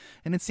wherever.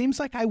 And it seems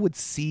like I would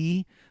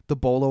see the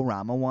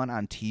Bolorama one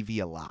on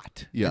TV a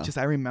lot. Yeah.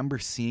 I remember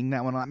seeing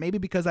that one a lot. Maybe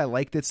because I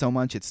liked it so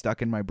much, it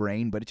stuck in my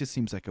brain, but it just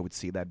seems like I would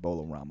see that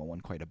Bolorama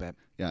one quite a bit.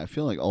 Yeah, I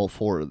feel like all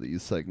 4 of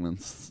these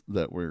segments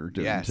that we're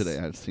doing today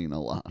I've seen a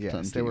lot.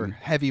 Yes, they were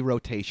heavy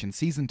rotation.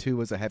 Season 2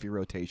 was a heavy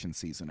rotation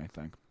season, I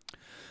think.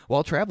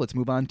 Well, Trav, let's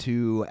move on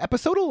to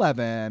episode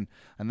 11,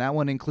 and that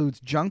one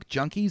includes Junk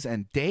Junkies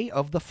and Day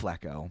of the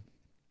Flecko.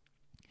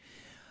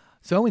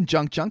 So in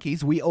Junk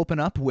Junkies, we open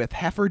up with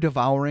Heifer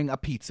devouring a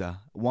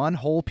pizza, one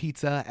whole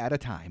pizza at a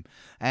time,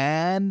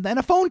 and then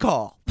a phone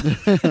call.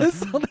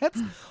 So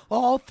that's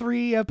all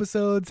 3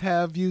 episodes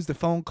have used a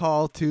phone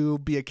call to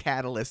be a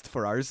catalyst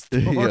for our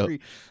story. Yep.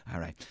 All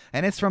right.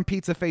 And it's from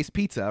Pizza Face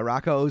Pizza.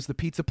 Rocko owes the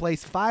pizza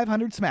place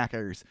 500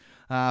 smackers.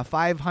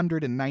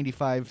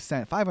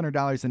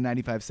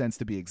 $500.95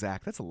 to be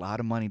exact. That's a lot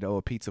of money to owe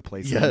a pizza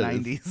place in the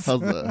 90s. How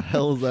the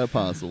hell is that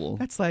possible?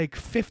 That's like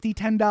 $50,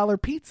 $10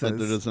 pizzas. That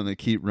doesn't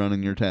keep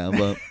running your tab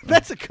up.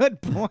 That's a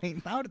good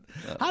point. How did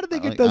they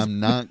get those? I'm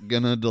not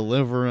going to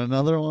deliver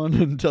another one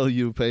until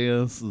you pay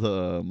us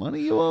the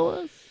money you owe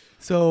us.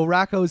 So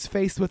Rocco's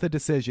faced with a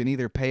decision: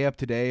 either pay up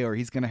today, or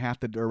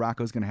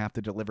Rocco's gonna have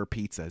to deliver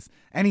pizzas.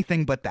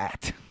 Anything but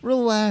that.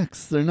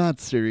 Relax. They're not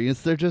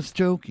serious. They're just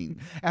joking.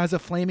 As a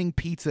flaming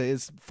pizza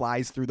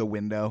flies through the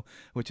window,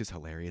 which is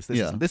hilarious.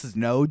 This is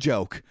no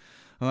joke.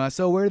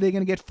 So where are they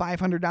gonna get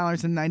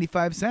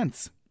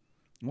 $500.95?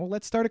 Well,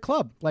 let's start a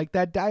club like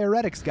that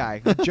diuretics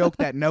guy, a joke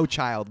that no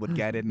child would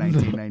get in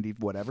 1990,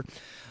 whatever.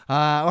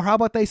 Or how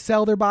about they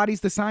sell their bodies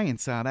to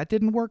science? That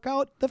didn't work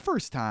out the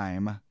first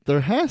time.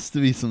 There has to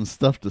be some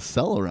stuff to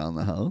sell around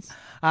the house.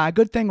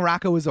 Good thing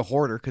Rocko is a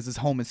hoarder because his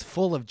home is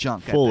full of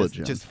junk.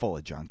 Just full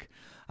of junk.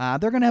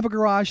 They're going to have a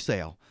garage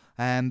sale.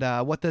 And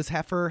what does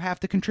Heifer have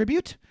to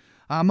contribute?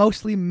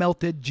 Mostly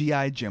melted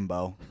G.I.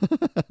 Jimbo.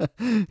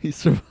 He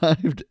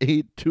survived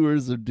 8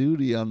 tours of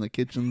duty on the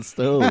kitchen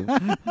stove.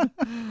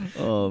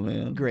 Oh,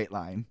 man. Great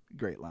line.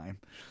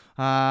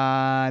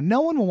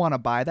 No one will want to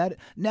buy that.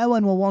 No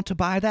one will want to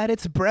buy that.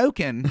 It's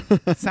broken.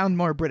 Sound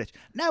more British.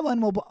 No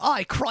one will.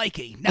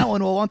 Crikey. No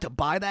one will want to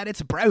buy that.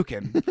 It's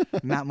broken.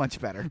 Not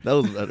much better. That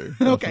was better.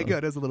 Okay,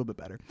 good. It was a little bit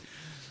better.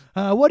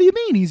 What do you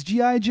mean? He's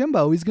G.I.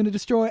 Jimbo. He's going to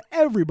destroy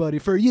everybody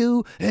for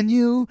you and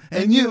you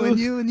and you and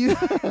you and you.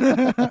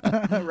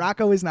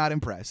 Rocko is not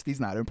impressed. He's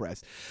not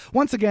impressed.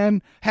 Once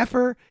again,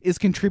 Heifer is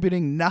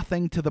contributing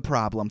nothing to the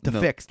problem to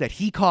fix that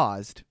he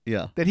caused.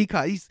 Yeah. That he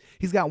caused.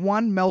 He's got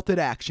one melted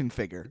action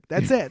figure.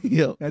 That's it.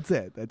 Yep. That's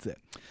it.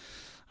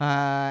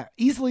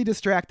 Easily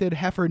distracted,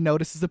 Heifer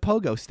notices a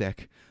pogo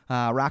stick.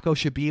 Rocko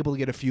should be able to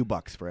get a few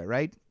bucks for it,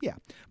 right? Yeah.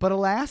 But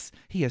alas,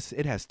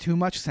 it has too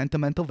much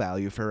sentimental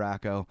value for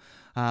Rocko.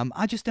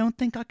 I just don't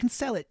think I can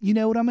sell it. You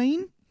know what I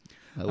mean?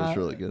 That was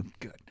really good.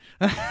 Good.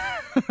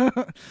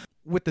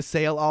 With the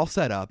sale all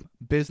set up,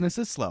 business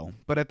is slow.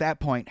 But at that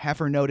point,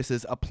 Heifer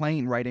notices a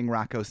plane writing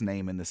Rocko's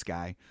name in the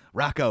sky.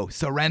 Rocko,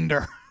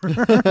 surrender.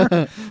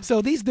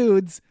 So these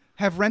dudes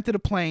have rented a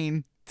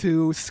plane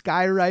to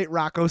skywrite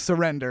Rocko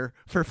surrender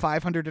for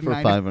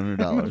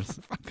 $500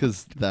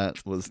 because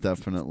that was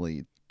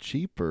definitely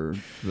cheaper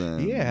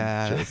than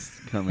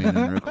just coming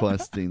and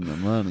requesting the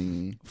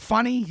money.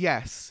 Funny,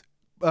 yes.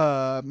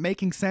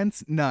 Making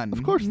sense, none.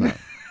 Of course not.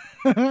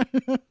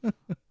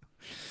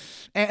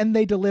 And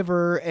they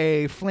deliver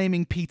a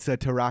flaming pizza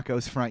to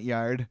Rocko's front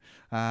yard.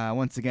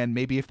 Once again,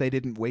 maybe if they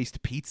didn't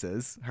waste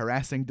pizzas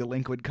harassing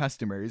delinquent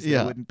customers,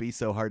 they wouldn't be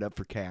so hard up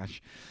for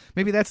cash.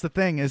 Maybe that's the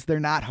thing, is they're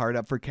not hard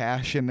up for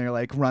cash and they're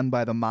like run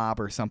by the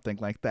mob or something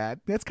like that.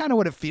 That's kind of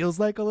what it feels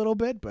like a little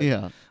bit, but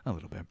a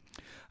little bit.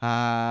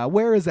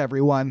 Where is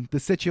everyone? The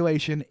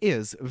situation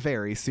is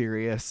very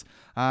serious.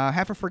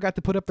 Heifer forgot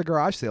to put up the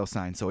garage sale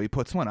sign, so he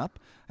puts one up,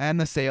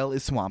 and the sale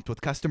is swamped with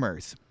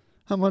customers.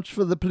 How much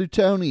for the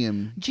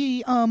plutonium?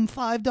 Gee,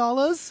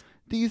 $5.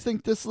 Do you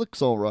think this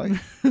looks all right?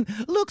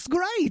 Looks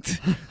great.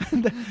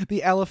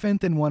 The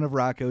elephant in one of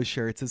Rocko's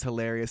shirts is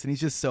hilarious, and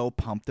he's just so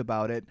pumped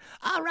about it.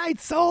 All right,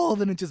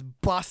 sold, and it just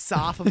busts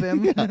off of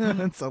him.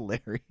 It's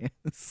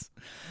hilarious.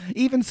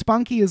 Even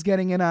Spunky is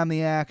getting in on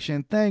the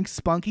action. Thanks,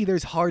 Spunky.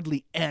 There's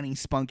hardly any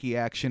Spunky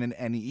action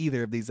in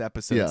either of these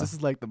episodes. Yeah. This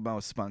is like the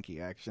most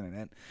Spunky action in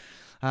it.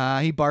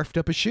 He barfed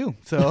up a shoe,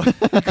 so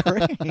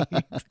great.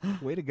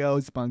 Way to go,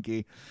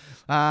 Spunky.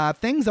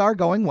 Things are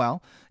going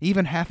well.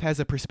 Even Hef has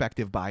a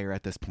prospective buyer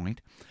at this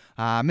point.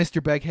 Mr.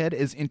 Beghead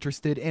is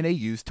interested in a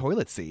used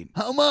toilet seat.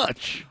 How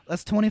much?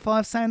 That's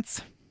 25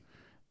 cents.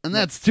 And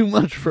that's too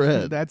much for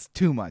Ed. That's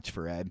too much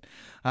for Ed.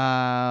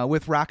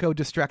 With Rocko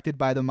distracted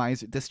by the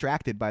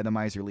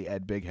miserly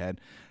Ed Bighead,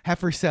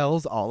 Heifer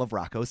sells all of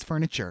Rocko's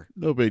furniture.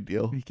 No big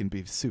deal. He can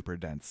be super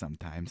dense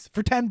sometimes.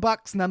 For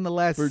 $10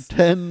 nonetheless. For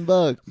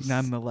 $10.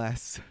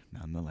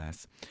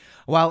 Nonetheless.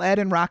 While Ed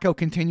and Rocko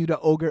continue to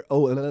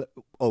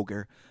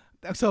ogre.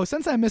 So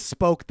since I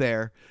misspoke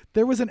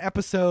there was an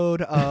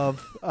episode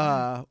of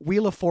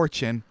Wheel of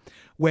Fortune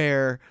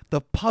where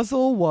the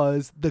puzzle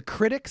was the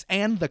critics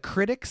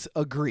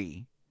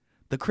agree.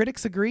 The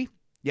critics agree?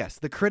 Yes,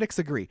 the critics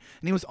agree.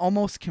 And he was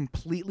almost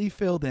completely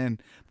filled in.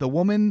 The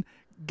woman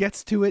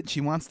gets to it, she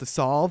wants to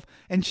solve,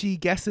 and she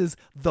guesses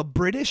the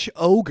British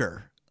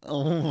ogre.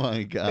 Oh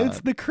my God.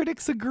 It's the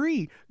critics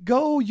agree.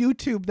 Go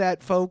YouTube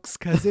that, folks,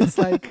 because it's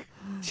like,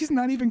 she's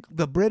not even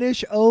the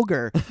British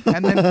ogre.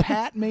 And then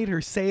Pat made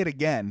her say it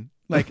again.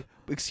 Like,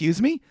 excuse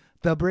me?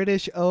 The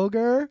British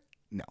ogre?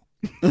 No.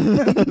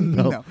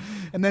 No.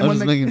 And then I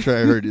was making sure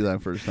I heard you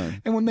that first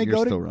time. And when they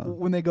go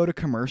to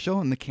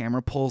commercial and the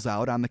camera pulls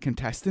out on the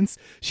contestants,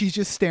 she's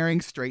just staring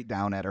straight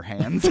down at her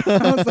hands.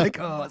 I was like,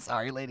 oh,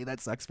 sorry, lady,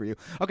 that sucks for you.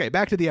 Okay,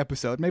 back to the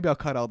episode. Maybe I'll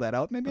cut all that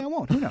out. Maybe I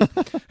won't. Who knows?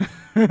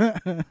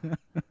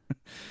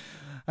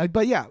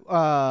 But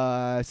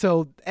yeah,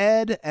 so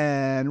Ed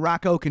and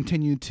Rocko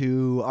continue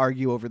to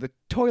argue over the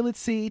toilet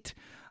seat.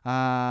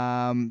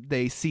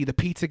 They see the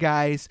pizza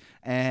guys,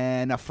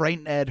 and a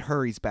frightened Ed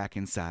hurries back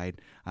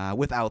inside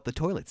without the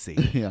toilet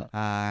seat.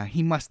 Yeah.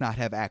 He must not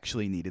have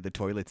actually needed the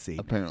toilet seat.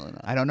 Apparently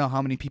not. I don't know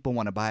how many people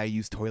want to buy a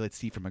used toilet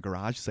seat from a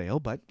garage sale,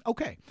 but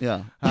okay.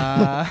 Yeah.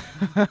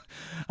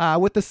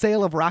 With the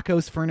sale of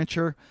Rocko's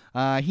furniture,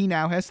 he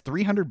now has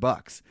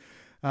 $300.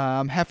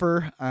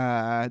 Heifer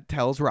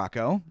tells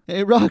Rocko,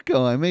 "Hey,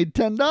 Rocko, I made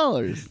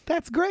 $10.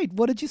 That's great.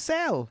 What did you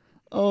sell?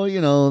 Oh,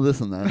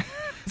 this and that."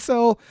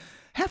 So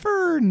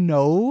Heifer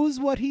knows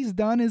what he's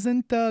done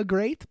isn't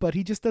great, but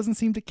he just doesn't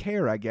seem to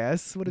care, I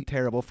guess. What a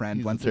terrible friend.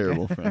 He's once a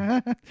terrible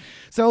again. friend.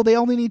 So they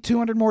only need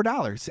 $200 more.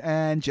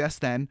 And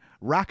just then,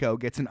 Rocko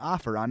gets an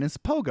offer on his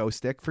pogo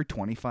stick for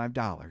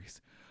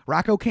 $25.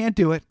 Rocko can't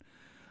do it.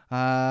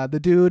 The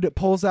dude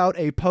pulls out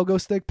a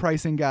pogo stick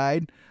pricing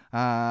guide,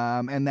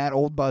 and that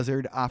old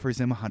buzzard offers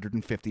him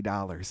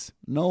 $150.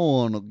 No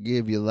one will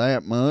give you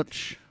that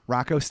much.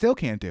 Rocko still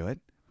can't do it.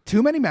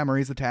 Too many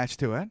memories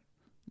attached to it.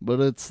 But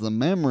it's the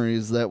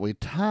memories that we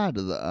tie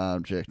to the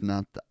object,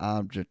 not the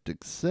object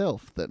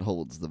itself, that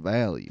holds the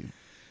value.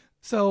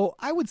 So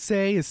I would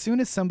say as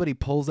soon as somebody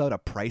pulls out a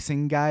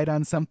pricing guide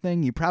on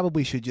something, you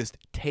probably should just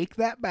take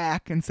that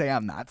back and say,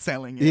 I'm not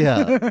selling it.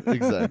 Yeah,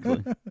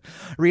 exactly.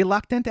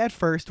 Reluctant at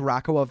first,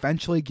 Rocko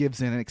eventually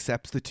gives in and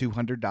accepts the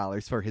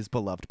 $200 for his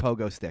beloved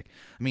pogo stick.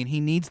 I mean, he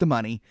needs the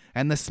money,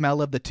 and the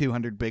smell of the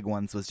 200 big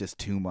ones was just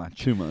too much.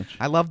 Too much.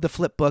 I love the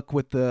flip book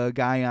with the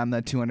guy on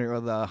the 200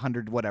 or the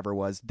 100 whatever it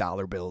was,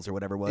 dollar bills or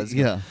whatever it was.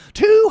 Yeah.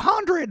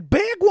 200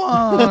 big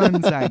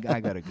ones! I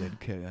got a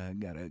good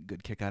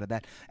kick out of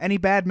that. Any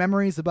bad memories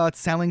about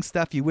selling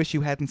stuff you wish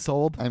you hadn't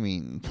sold? I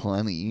mean,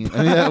 plenty.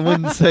 I mean, I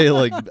wouldn't say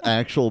like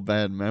actual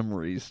bad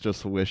memories.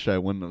 Just wish I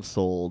wouldn't have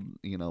sold,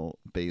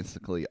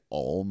 basically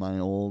all my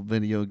old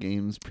video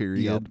games,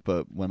 period. Yep.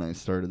 But when I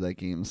started that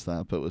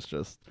GameStop, it was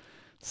just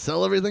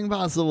sell everything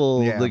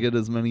possible Yeah. to get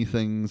as many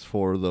things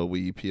for the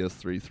Wii,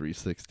 PS3,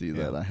 360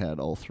 that I had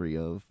all three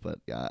of. But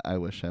yeah, I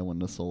wish I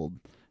wouldn't have sold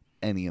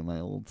any of my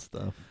old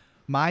stuff.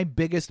 My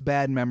biggest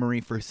bad memory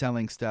for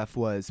selling stuff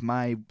was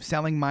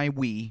selling my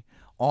Wii.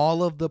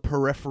 All of the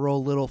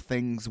peripheral little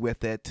things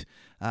with it,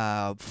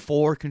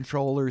 4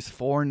 controllers,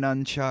 4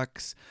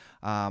 nunchucks,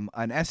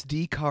 an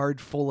SD card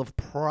full of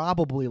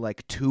probably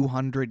like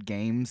 200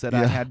 games that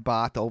I had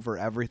bought over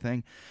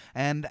everything.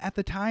 And at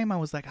the time, I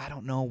was like, I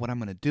don't know what I'm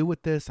going to do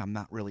with this. I'm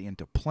not really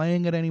into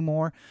playing it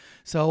anymore.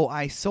 So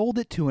I sold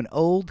it to an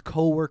old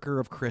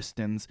coworker of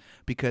Kristen's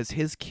because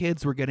his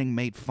kids were getting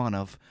made fun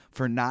of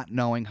for not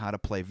knowing how to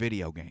play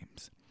video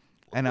games.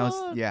 And I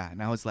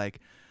was like,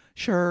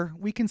 sure,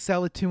 we can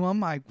sell it to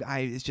him.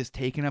 It's just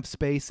taking up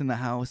space in the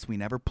house. We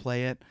never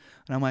play it.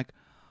 And I'm like,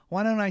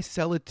 why don't I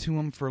sell it to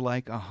him for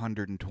like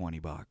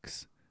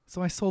 $120?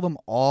 So I sold him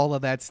all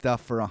of that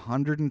stuff for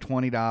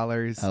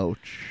 $120.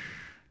 Ouch.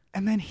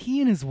 And then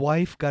he and his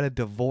wife got a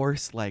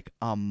divorce like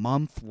a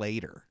month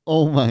later.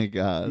 Oh my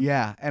God.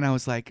 Yeah. And I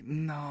was like,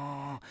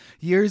 no.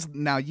 Years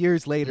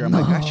later, I'm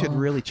like, I should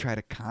really try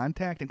to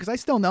contact him because I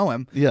still know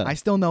him. Yeah. I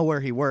still know where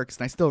he works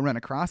and I still run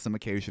across him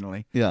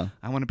occasionally. Yeah.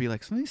 I want to be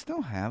like, so you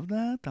still have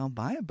that? I'll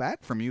buy it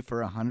back from you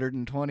for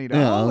 $120.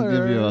 Yeah, I'll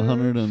give you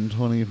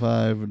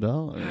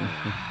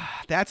 $125.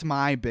 That's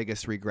my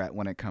biggest regret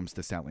when it comes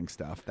to selling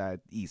stuff.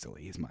 That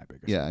easily is my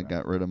biggest regret. I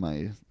got rid of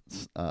my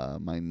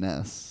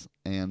NES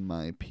and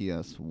my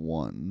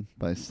PS1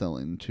 by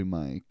selling to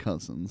my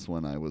cousins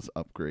when I was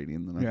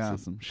upgrading the next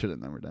system. Should have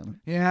never done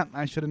it. Yeah,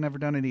 I should have never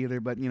done it either.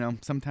 But,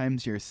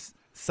 sometimes your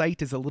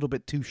sight is a little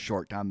bit too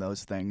short on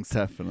those things.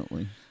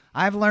 Definitely.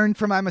 I've learned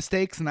from my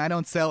mistakes, and I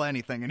don't sell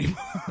anything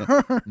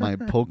anymore.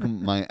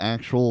 My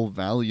actual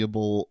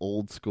valuable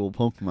old school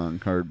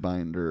Pokemon card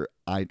binder,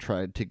 I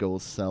tried to go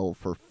sell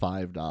for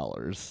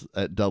 $5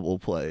 at Double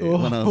Play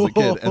when I was a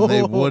kid, and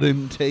they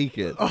wouldn't take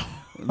it.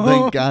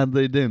 Thank God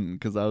they didn't,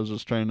 because I was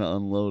just trying to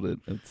unload it.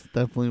 It's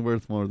definitely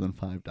worth more than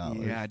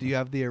 $5. Yeah. Do you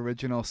have the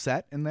original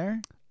set in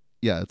there?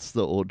 Yeah, it's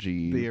the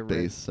OG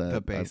base set. The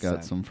base I've got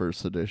set. some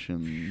first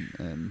edition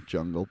and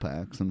jungle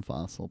packs and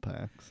fossil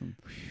packs. And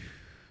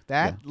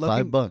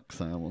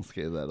 $5. I almost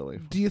gave that away.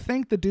 Do you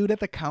think the dude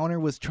at the counter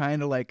was trying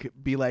to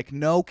be like,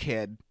 no,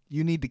 kid,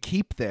 you need to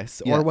keep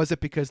this? Yeah. Or was it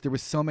because there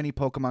was so many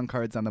Pokemon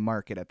cards on the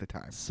market at the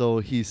time? So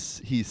he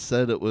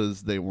said it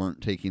was they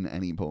weren't taking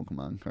any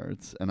Pokemon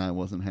cards, and I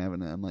wasn't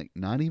having it. I'm like,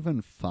 not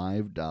even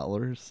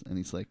 $5? And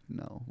he's like,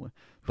 no.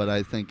 But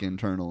I think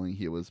internally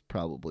he was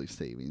probably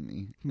saving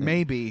me.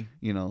 Maybe.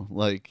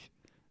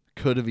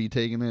 Could have he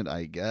taken it?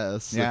 I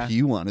guess. Yeah. If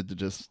he wanted to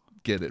just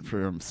get it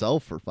for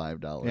himself for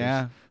 $5.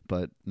 Yeah.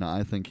 But no,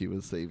 I think he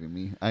was saving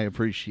me. I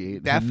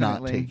appreciate him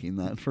not Definitely. taking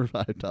that for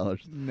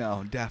 $5.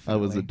 No, definitely. I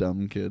was a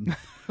dumb kid.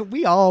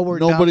 We all were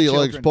Nobody dumb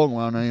likes children.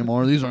 Pokemon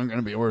anymore. These aren't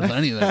going to be worth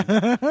anything.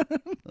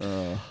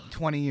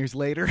 20 years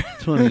later.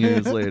 20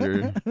 years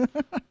later.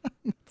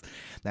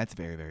 That's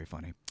very, very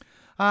funny.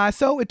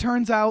 So it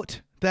turns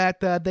out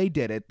that they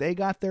did it. They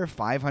got their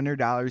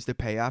 $500 to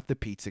pay off the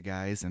pizza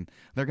guys, and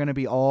they're going to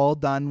be all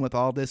done with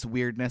all this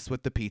weirdness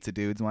with the pizza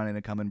dudes wanting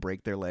to come and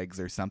break their legs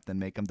or something,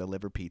 make them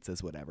deliver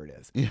pizzas, whatever it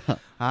is. Yeah.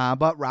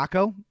 But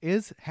Rocko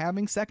is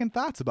having second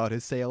thoughts about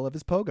his sale of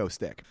his pogo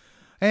stick.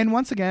 And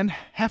once again,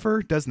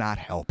 Heifer does not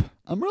help.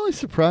 I'm really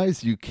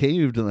surprised you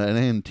caved to that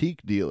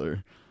antique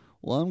dealer.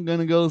 Well, I'm going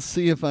to go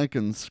see if I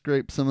can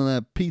scrape some of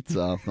that pizza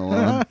off the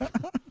lawn.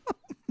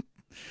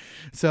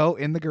 So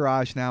in the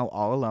garage now,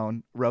 all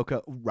alone,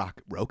 Rocko.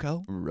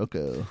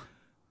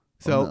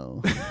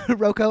 So,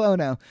 Rocko, oh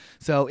no.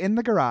 So, in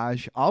the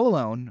garage, all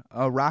alone,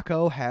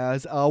 Rocko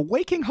has a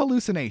waking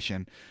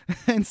hallucination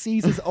and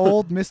sees his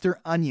old Mr.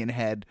 Onion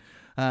Head.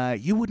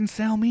 You wouldn't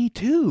sell me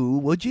too,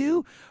 would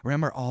you?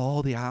 Remember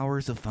all the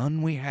hours of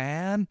fun we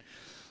had?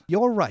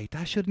 You're right.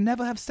 I should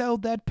never have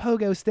sold that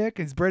pogo stick.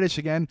 It's British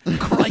again.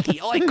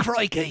 Crikey, oi,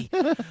 crikey.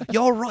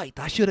 You're right.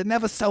 I should have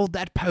never sold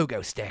that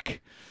pogo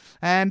stick.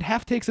 And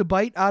Hef takes a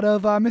bite out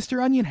of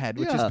Mr. Onion Head,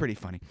 which is pretty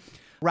funny.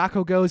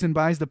 Rocko goes and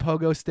buys the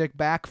pogo stick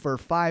back for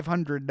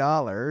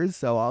 $500,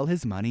 so all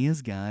his money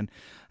is gone.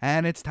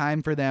 And it's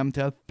time for them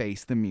to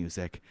face the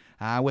music.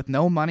 With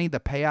no money to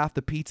pay off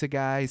the pizza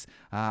guys,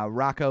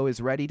 Rocko is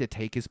ready to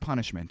take his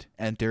punishment.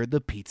 Enter the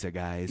pizza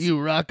guys. You,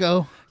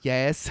 Rocko?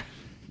 Yes.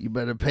 You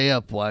better pay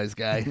up, wise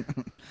guy.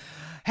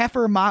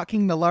 Heifer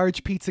mocking the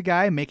large pizza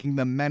guy, making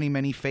the many,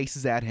 many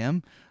faces at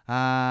him.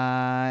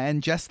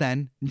 And just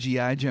then,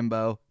 G.I.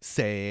 Jimbo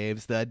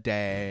saves the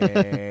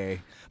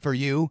day. For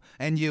you,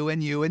 and you,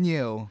 and you, and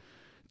you.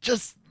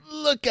 Just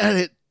look at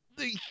it.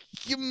 The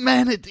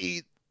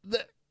humanity,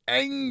 the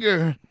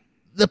anger,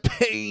 the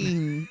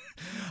pain.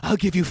 I'll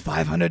give you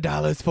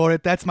 $500 for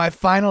it. That's my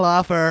final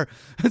offer.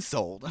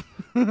 Sold.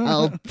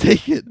 I'll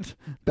take it.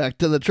 Back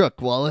to the truck,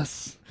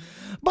 Wallace.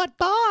 But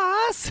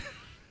boss.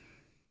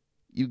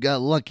 You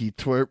got lucky,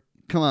 twerp.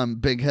 Come on,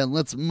 big head.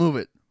 Let's move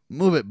it.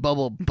 Move it,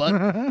 bubble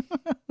butt.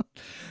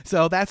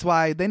 So that's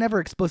why they never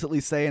explicitly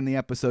say in the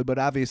episode, but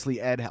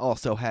obviously Ed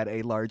also had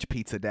a large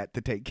pizza debt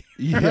to take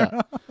care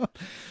of. Yeah.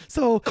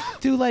 So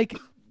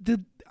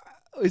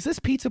is this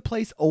pizza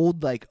place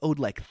owed like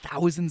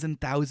thousands and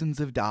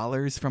thousands of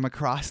dollars from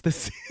across the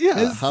city?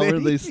 Yeah, how are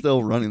they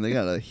still running? They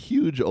got a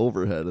huge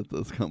overhead at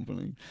this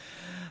company.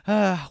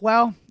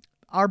 Well,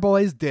 our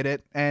boys did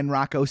it, and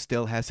Rocko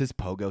still has his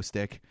pogo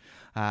stick.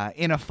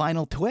 In a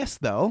final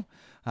twist, though,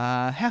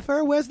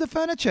 Heifer, where's the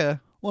furniture?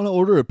 Want to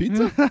order a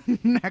pizza?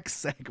 Next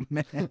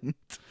segment.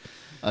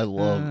 I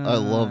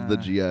love the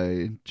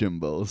G.I.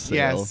 Jimbo sale.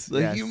 Yes,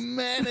 the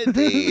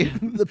humanity,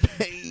 the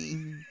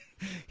pain.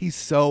 He's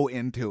so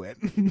into it.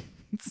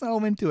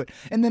 So into it.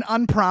 And then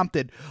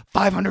unprompted,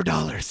 $500.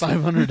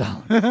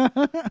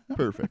 $500.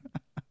 Perfect.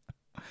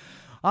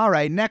 All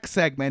right, next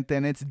segment,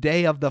 then it's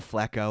Day of the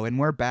Flecko, and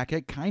we're back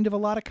at kind of a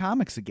lot of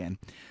comics again.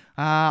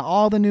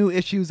 All the new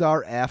issues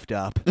are effed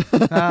up.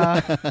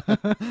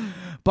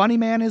 Bunny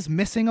Man is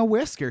missing a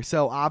whisker,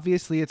 so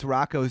obviously it's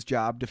Rocko's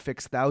job to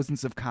fix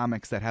thousands of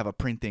comics that have a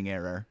printing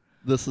error.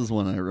 This is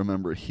when I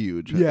remember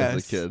huge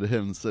as a kid,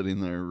 him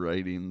sitting there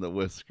writing the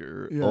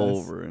whisker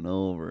over and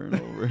over and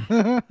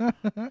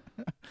over.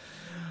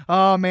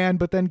 Oh, man,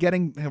 but then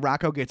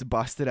Rocko gets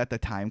busted at the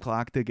time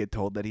clock to get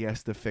told that he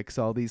has to fix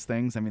all these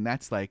things. I mean,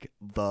 that's like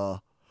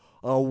the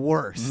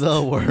worst.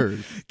 The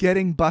worst.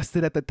 Getting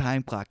busted at the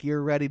time clock.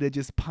 You're ready to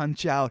just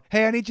punch out.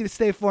 Hey, I need you to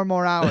stay 4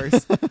 more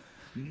hours.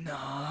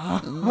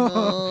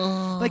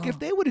 No. Like if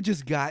they would have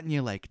just gotten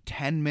you like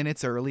 10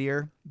 minutes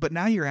earlier, but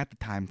now you're at the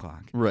time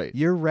clock. Right.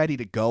 You're ready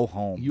to go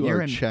home.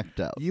 You're checked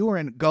out. You are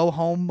in go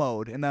home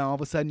mode, and then all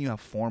of a sudden you have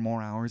 4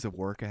 more hours of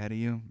work ahead of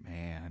you.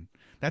 Man,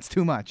 that's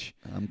too much.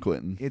 I'm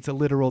quitting. It's a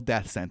literal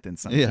death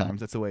sentence sometimes. Yeah.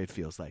 That's the way it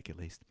feels like, at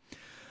least.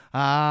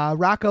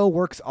 Rocko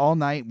works all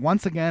night,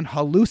 once again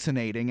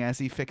hallucinating as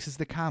he fixes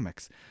the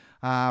comics.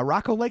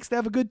 Rocko likes to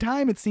have a good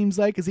time, it seems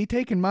like. Is he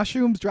taking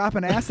mushrooms,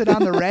 dropping acid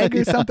on the reg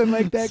or something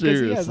like that?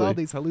 Because he has all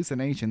these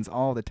hallucinations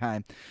all the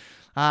time.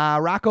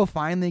 Rocko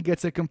finally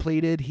gets it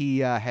completed. He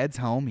heads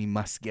home. He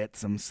must get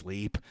some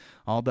sleep.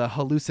 All the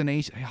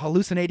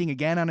hallucinating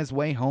again on his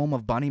way home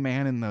of Bunny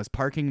Man and those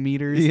parking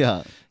meters.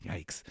 Yeah.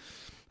 Yikes.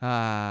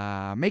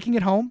 Making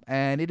it home,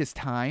 and it is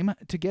time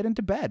to get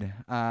into bed.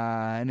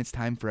 And it's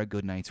time for a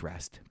good night's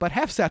rest. But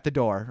Hef's at the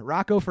door.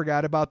 Rocko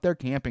forgot about their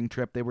camping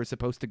trip they were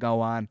supposed to go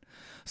on.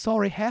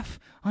 Sorry, Hef.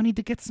 I need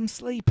to get some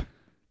sleep.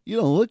 You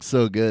don't look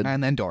so good.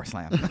 And then door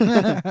slam.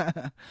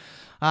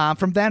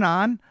 From then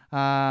on,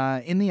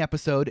 in the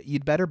episode,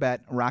 you'd better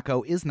bet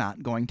Rocko is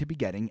not going to be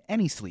getting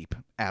any sleep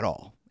at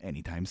all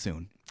anytime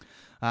soon.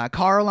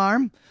 Car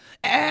alarm.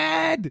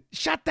 Ed,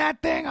 shut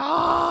that thing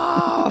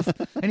off.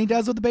 And he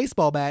does with the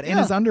baseball bat in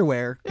his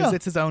underwear because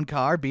it's his own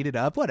car. Beat it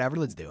up. Whatever.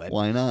 Let's do it.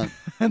 Why not?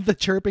 The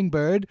chirping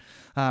bird.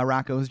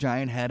 Rocko's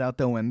giant head out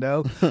the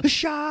window.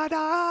 Shut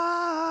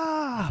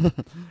up.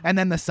 And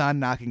then the sun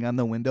knocking on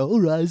the window.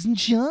 Rise and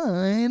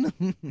shine.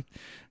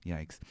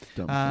 Yikes.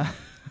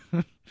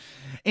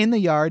 In the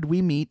yard,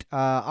 we meet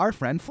our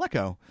friend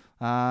Flecko.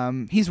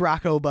 He's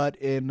Rocko, but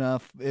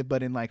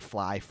in like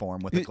fly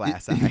form with a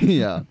glass eye.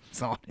 Yeah.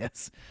 That's all it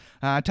is.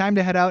 Time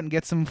to head out and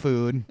get some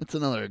food. It's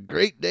another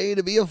great day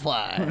to be a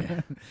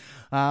fly.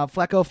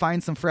 Flecko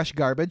finds some fresh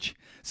garbage.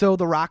 So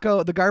the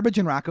garbage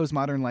in Rocko's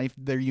modern life,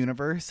 their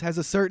universe, has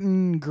a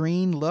certain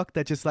green look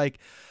that just like,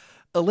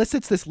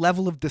 elicits this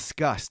level of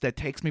disgust that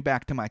takes me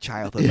back to my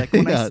childhood. Like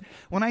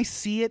when I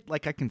see it,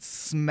 like I can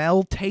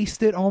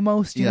taste it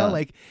almost, you know,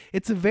 like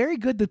it's a very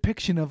good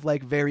depiction of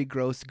like very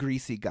gross,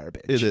 greasy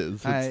garbage. It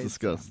is. It's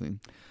disgusting.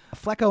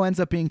 Flecko ends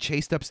up being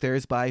chased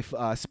upstairs by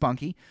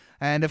Spunky.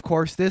 And of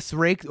course, this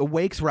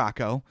awakes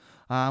Rocko.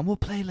 We'll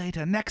play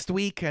later next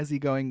week as he's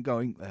going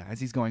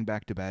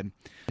back to bed,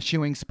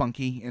 shooing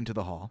Spunky into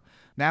the hall.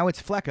 Now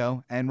it's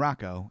Flecko and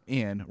Rocko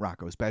in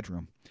Rocko's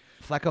bedroom.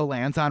 Flecko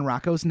lands on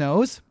Rocko's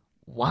nose.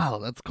 Wow,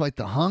 that's quite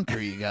the honker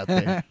you got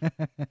there.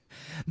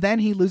 Then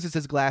he loses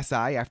his glass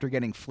eye after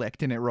getting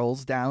flicked, and it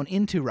rolls down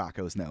into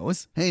Rocko's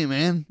nose. Hey,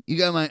 man, you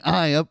got my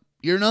eye up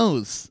your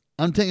nose.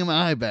 I'm taking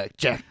my eye back,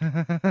 Jack.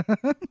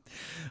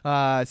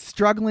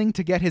 Struggling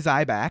to get his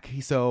eye back.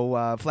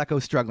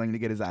 Flecko's struggling to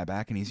get his eye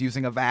back, and he's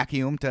using a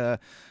vacuum to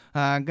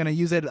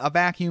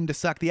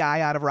suck the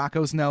eye out of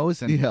Rocko's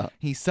nose, and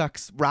he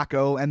sucks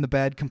Rocko and the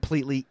bed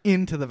completely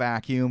into the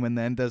vacuum, and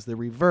then does the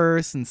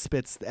reverse and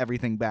spits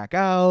everything back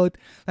out.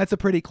 That's a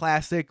pretty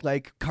classic,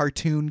 like,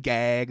 cartoon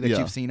gag that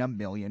you've seen a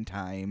million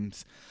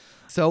times.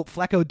 So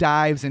Flecko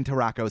dives into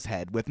Rocko's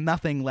head with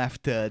nothing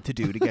left to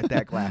do to get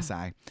that glass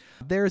eye.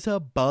 There's a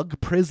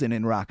bug prison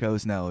in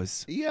Rocko's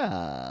nose.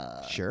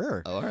 Yeah.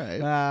 Sure. All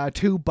right.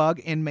 2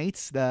 bug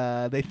inmates,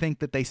 they think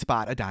that they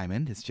spot a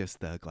diamond. It's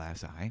just the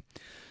glass eye.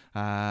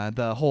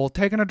 The whole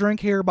taking a drink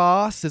here,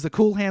 boss, is a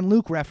Cool Hand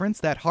Luke reference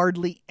that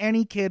hardly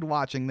any kid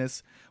watching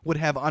this would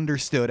have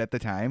understood at the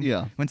time.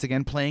 Yeah. Once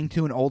again, playing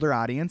to an older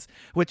audience,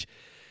 which...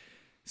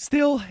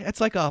 Still,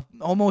 it's like a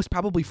almost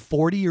probably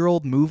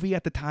 40-year-old movie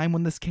at the time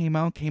when this came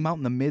out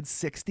in the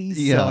mid-'60s.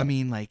 Yeah. So, I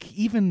mean, like,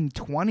 even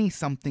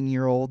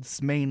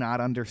 20-something-year-olds may not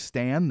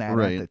understand that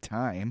at the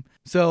time.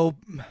 So,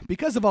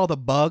 because of all the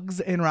bugs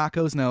in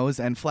Rocko's nose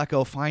and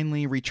Flecko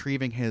finally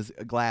retrieving his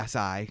glass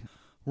eye,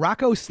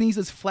 Rocko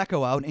sneezes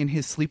Flecko out in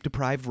his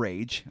sleep-deprived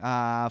rage.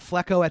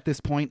 Flecko, at this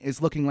point,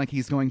 is looking like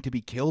he's going to be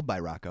killed by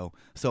Rocko.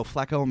 So,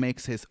 Flecko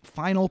makes his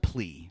final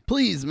plea.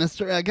 Please,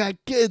 mister, I got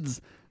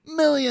kids.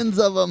 Millions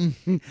of them.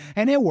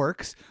 And it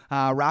works.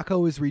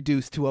 Rocko is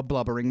reduced to a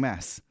blubbering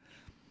mess.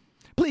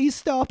 Please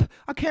stop.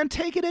 I can't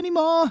take it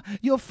anymore.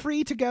 You're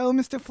free to go,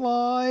 Mr.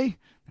 Fly.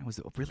 That was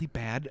a really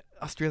bad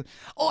Australian.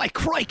 Oi,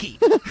 crikey.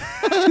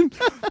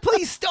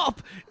 Please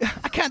stop.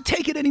 I can't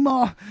take it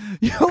anymore.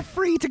 You're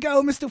free to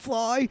go, Mr.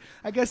 Fly.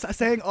 I guess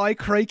saying oi,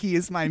 crikey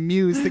is my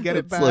muse to get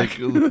it back. It's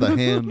like the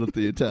hand with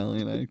the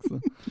Italian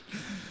accent.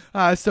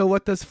 So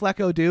what does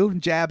Flecko do?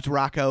 Jabs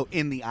Rocko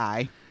in the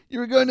eye. You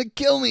were going to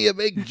kill me, you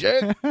big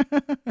jerk.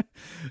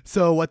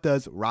 So what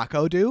does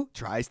Rocko do?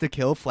 Tries to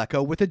kill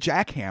Flecko with a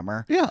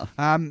jackhammer. Yeah.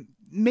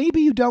 Maybe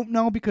you don't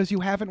know because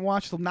you haven't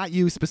watched, not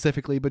you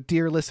specifically, but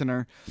dear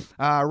listener,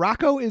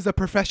 Rocko is a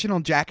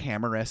professional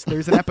jackhammerist.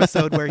 There's an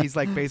episode where he's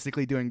like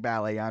basically doing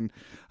ballet on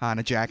a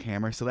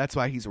jackhammer, so that's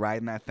why he's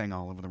riding that thing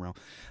all over the room.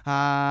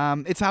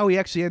 It's how he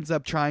actually ends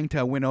up trying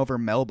to win over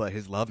Melba,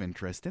 his love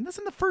interest. And that's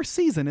in the first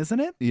season, isn't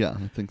it? Yeah,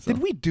 I think so.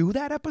 Did we do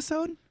that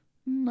episode?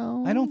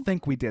 No. I don't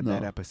think we did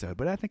that episode,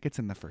 but I think it's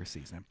in the first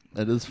season.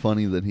 It is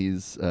funny that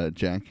he's a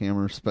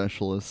jackhammer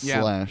specialist /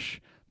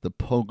 the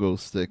pogo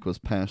stick was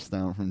passed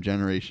down from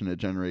generation to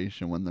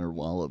generation when they're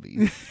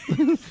wallabies.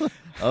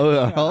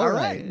 All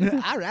right.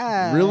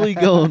 Really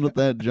going with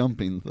that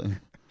jumping thing.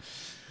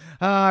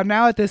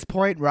 Now at this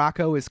point,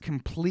 Rocko is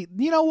complete.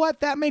 You know what?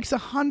 That makes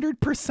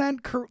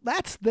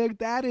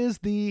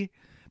 100%.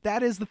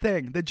 That is the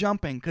thing, the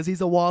jumping, because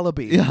he's a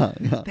wallaby. Yeah.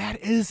 That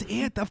is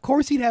it. Of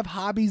course he'd have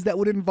hobbies that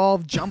would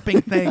involve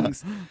jumping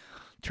things.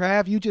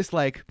 Trav, you just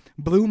like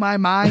blew my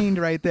mind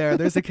right there.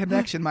 There's a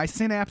connection. My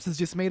synapses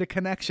just made a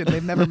connection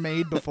they've never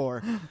made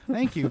before.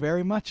 Thank you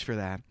very much for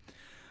that.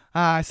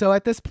 So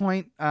at this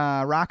point,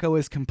 Rocko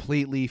is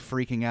completely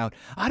freaking out.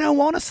 I don't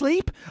want to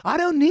sleep. I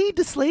don't need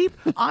to sleep.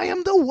 I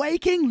am the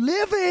waking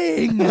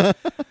living.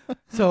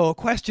 So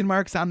question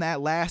marks on that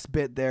last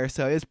bit there.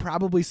 So it's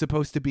probably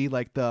supposed to be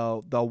like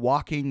the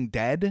Walking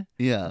Dead.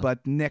 Yeah.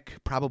 But Nick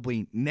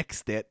probably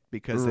nixed it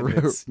because of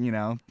its,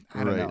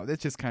 I don't know.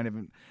 It's just kind of,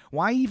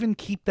 why even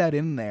keep that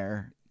in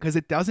there? Because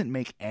it doesn't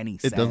make any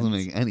sense. It doesn't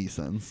make any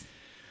sense.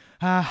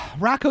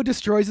 Rocko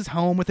destroys his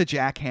home with a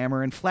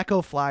jackhammer, and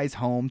Flecko flies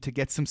home to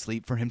get some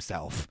sleep for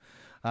himself.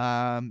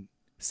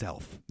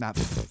 Self, not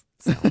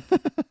self.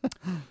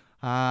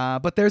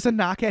 But there's a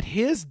knock at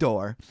his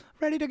door.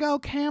 Ready to go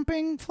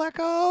camping,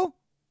 Flecko?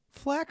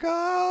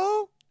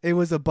 Flecko? It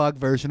was a bug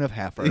version of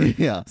Heifer.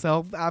 Yeah.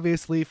 So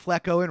obviously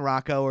Flecko and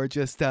Rocko are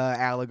just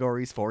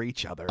allegories for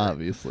each other.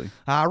 Obviously.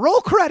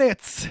 Roll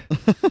credits!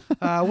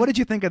 What did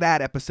you think of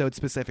that episode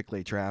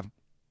specifically, Trav?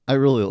 I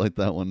really like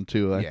that one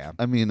too.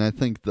 I mean, I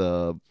think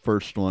the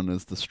first one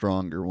is the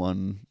stronger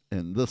one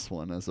in this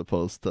one as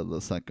opposed to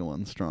the second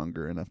one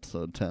stronger in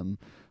episode 10.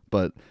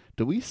 But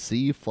do we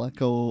see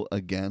Flecko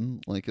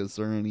again? Like, is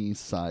there any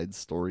side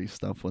story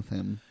stuff with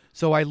him?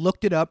 So I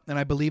looked it up, and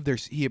I believe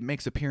he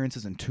makes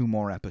appearances in 2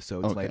 more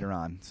episodes later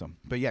on. So,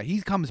 but yeah,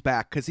 he comes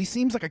back because he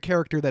seems like a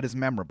character that is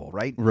memorable,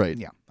 right? Right.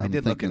 Yeah, I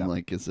did look it up.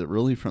 Like, is it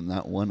really from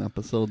that one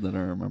episode that I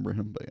remember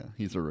him? But yeah,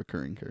 he's a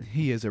recurring character.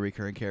 He is a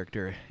recurring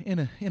character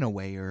in a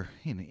way, or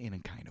in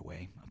a kind of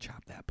way. I'll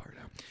chop that part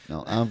out.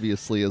 Now,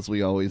 obviously, as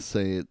we always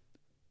say,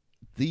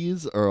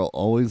 these are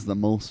always the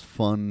most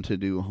fun to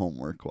do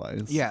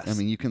homework-wise. Yes. I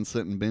mean, you can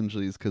sit and binge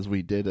these because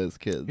we did as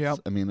kids. Yep.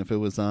 I mean, if it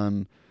was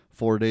on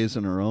 4 days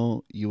in a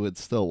row, you would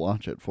still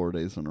watch it 4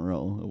 days in a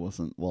row. It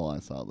wasn't, well, I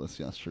saw this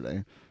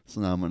yesterday,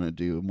 so now I'm going to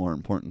do more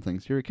important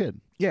things. You're a kid.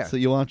 Yeah. So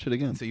you watch it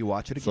again.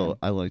 So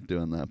I like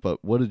doing that.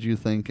 But what did you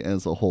think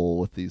as a whole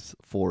with these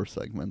 4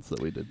 segments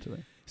that we did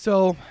today?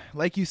 So,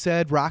 like you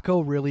said,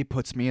 Rocko really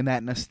puts me in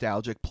that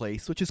nostalgic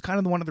place, which is kind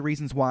of one of the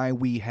reasons why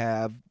we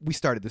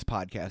started this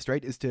podcast,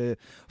 right? Is to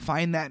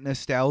find that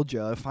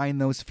nostalgia, find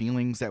those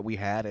feelings that we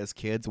had as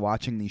kids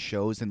watching these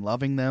shows and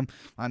loving them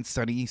on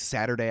sunny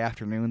Saturday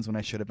afternoons when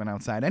I should have been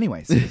outside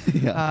anyways.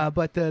 Yeah.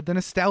 But the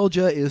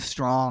nostalgia is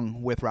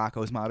strong with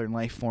Rocko's Modern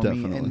Life for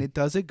me, and it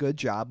does a good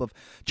job of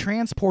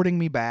transporting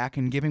me back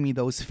and giving me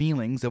those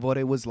feelings of what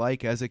it was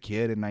like as a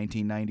kid in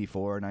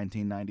 1994,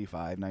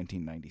 1995,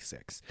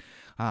 1996.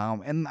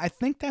 And I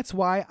think that's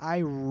why I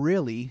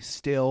really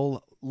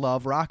still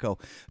love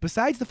Rocko.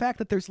 Besides the fact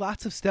that there's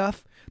lots of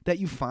stuff that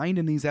you find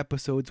in these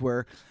episodes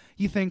where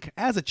you think,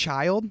 as a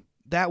child,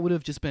 that would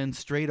have just been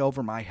straight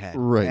over my head.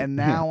 Right. And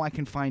now I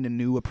can find a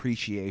new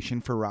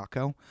appreciation for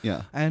Rocko.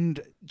 Yeah.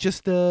 And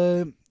just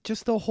the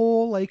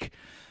whole, like,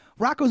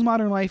 Rocko's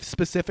Modern Life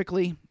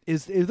specifically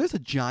is there's a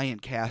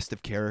giant cast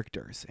of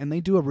characters, and they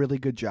do a really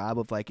good job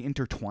of like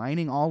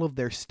intertwining all of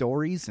their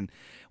stories. And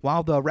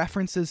while the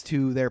references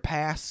to their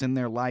pasts and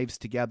their lives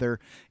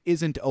together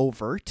isn't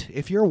overt,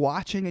 if you're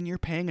watching and you're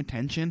paying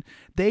attention,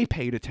 they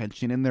paid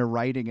attention in their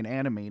writing and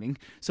animating,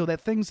 so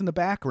that things in the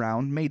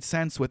background made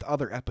sense with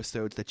other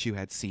episodes that you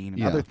had seen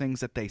and other things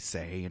that they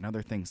say and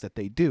other things that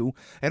they do.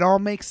 It all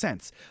makes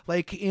sense.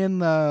 Like in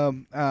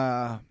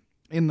the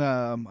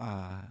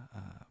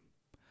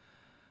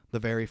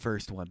very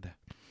first one.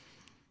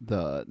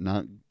 The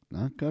not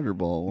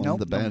Gutterball one, nope,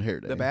 the Bad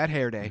Hair Day. The Bad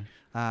Hair Day.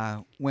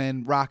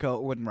 When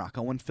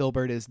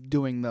Filbert is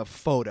doing the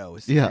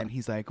photos. Yeah. And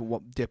he's like,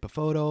 dip a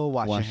photo,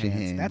 wash your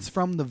hands. That's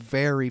from the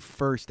very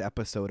first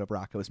episode of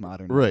Rocko's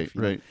Modern Life.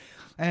 Right.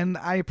 And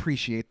I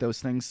appreciate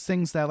those things.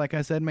 Things that, like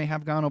I said, may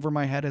have gone over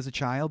my head as a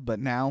child, but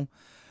now,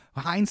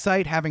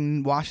 hindsight,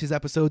 having watched these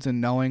episodes and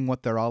knowing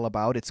what they're all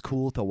about, it's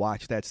cool to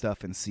watch that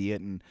stuff and see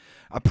it and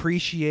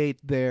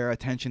appreciate their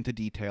attention to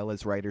detail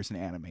as writers and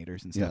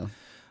animators and stuff. Yeah.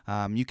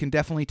 You can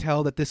definitely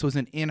tell that this was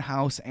an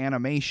in-house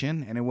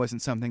animation, and it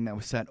wasn't something that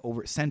was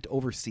sent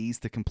overseas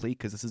to complete,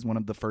 because this is one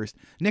of the first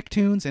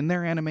Nicktoons in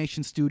their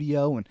animation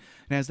studio, and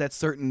it has that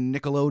certain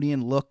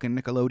Nickelodeon look and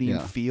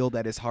Nickelodeon feel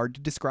that is hard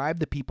to describe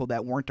to people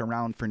that weren't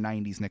around for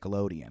 90s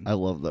Nickelodeon. I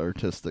love the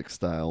artistic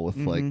style with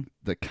like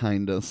the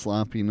kind of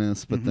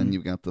sloppiness, but then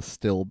you've got the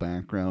still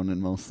background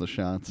in most of the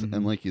shots.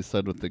 And like you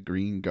said, with the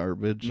green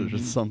garbage, there's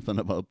just something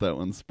about that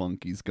when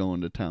Spunky's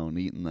going to town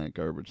eating that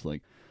garbage,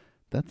 like,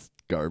 that's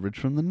garbage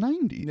from the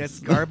 90s.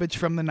 That's garbage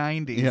from the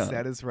 90s. Yeah.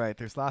 That is right.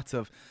 There's lots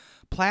of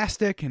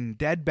plastic and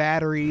dead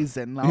batteries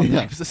and all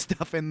types of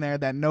stuff in there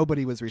that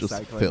nobody was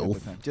recycling at the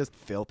time. Just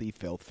filthy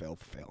filth.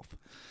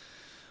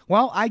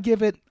 Well, I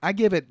give it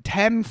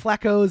 10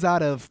 Fleckos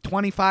out of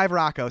 25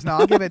 Rockos. No,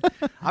 I'm going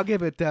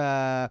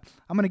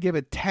to give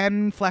it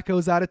 10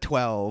 Fleckos out of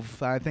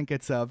 12. I think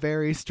it's a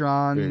very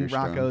strong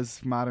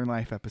Rocko's Modern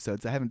Life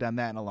episodes. I haven't done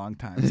that in a long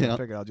time, so I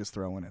figured I'll just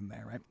throw one in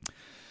there, right?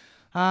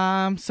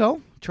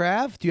 So,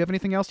 Trav, do you have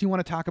anything else you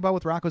want to talk about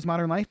with Rocko's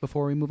Modern Life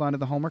before we move on to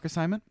the homework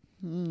assignment?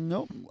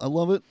 Nope. I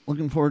love it.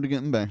 Looking forward to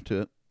getting back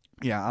to it.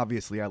 Yeah,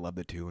 obviously I love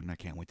it too, and I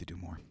can't wait to do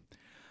more.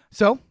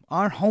 So,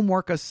 our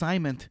homework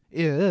assignment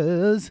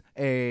is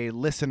a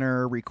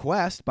listener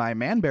request by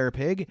Manbear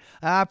Pig,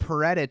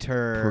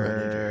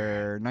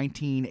 Predator.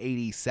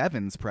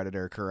 1987's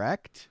Predator,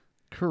 correct?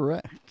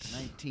 Correct.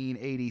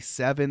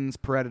 1987's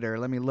Predator.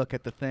 Let me look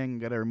at the thing.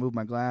 Got to remove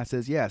my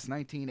glasses. Yes,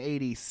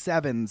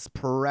 1987's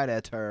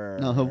Predator.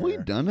 Now, have we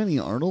done any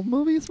Arnold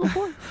movies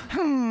before?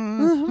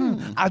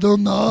 I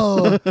don't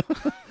know.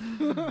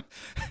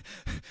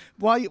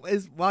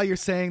 While you're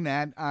saying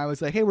that, I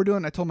was like, hey,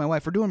 I told my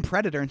wife, we're doing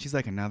Predator. And she's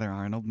like, another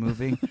Arnold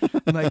movie?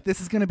 I'm like, this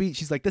is going to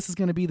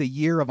be the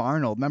year of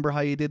Arnold. Remember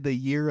how you did the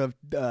year of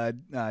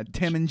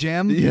Tim and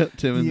Jim? Yeah,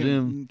 Tim and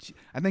Jim.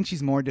 I think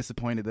she's more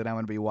disappointed that I'm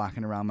going to be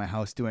walking around my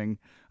house doing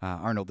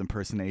Arnold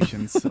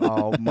impersonations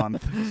all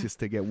month just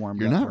to get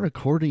warmed up. You're not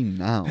recording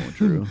now,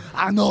 Drew.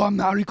 I know I'm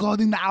not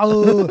recording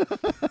now.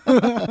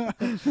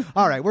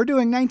 All right, we're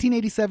doing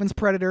 1987's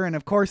Predator, and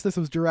of course this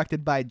was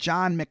directed by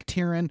John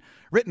McTiernan,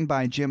 written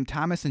by Jim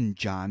Thomas and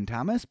John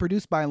Thomas,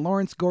 produced by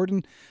Lawrence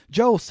Gordon,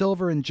 Joel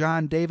Silver, and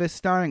John Davis,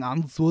 starring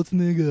Arnold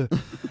Schwarzenegger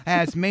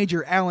as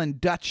Major Alan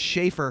Dutch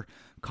Schaefer,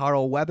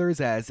 Carl Weathers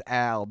as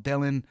Al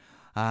Dillon,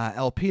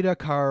 Elpida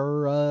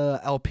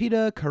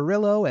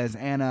Carrillo as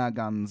Anna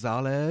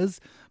Gonzalez,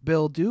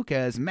 Bill Duke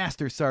as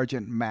Master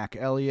Sergeant Mac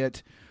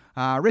Elliott,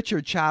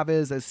 Richard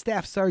Chavez as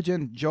Staff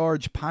Sergeant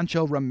George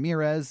Pancho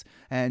Ramirez,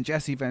 and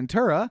Jesse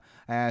Ventura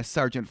as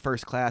Sergeant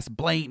First Class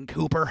Blaine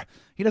Cooper.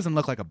 He doesn't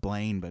look like a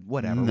Blaine, but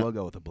whatever. We'll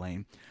go with a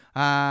Blaine.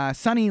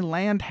 Sonny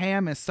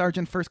Landham as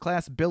Sergeant First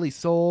Class Billy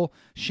Soul.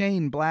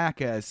 Shane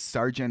Black as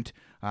Sergeant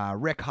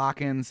Rick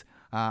Hawkins.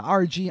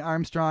 R.G.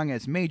 Armstrong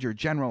as Major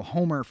General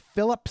Homer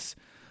Phillips.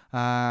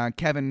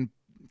 Kevin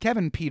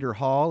Peter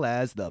Hall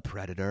as the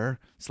Predator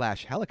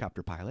 /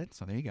 helicopter pilot.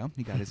 So there you go.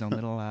 He got his own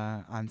little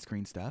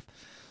on-screen stuff.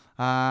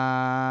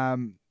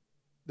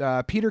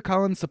 Peter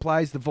Cullen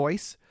supplies the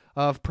voice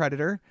of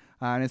Predator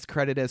and is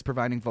credited as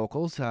providing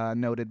vocals,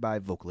 noted by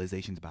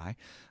vocalizations by.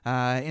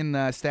 In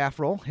the staff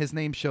role, his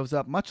name shows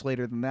up much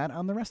later than that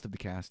on the rest of the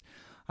cast.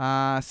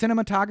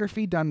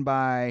 Cinematography done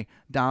by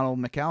Donald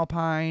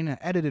McAlpine,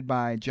 edited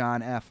by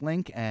John F.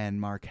 Link and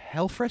Mark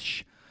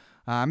Helfrich.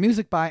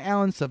 Music by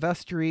Alan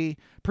Silvestri,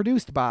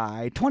 produced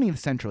by 20th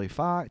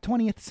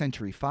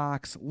Century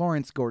Fox,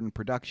 Lawrence Gordon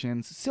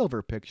Productions,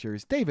 Silver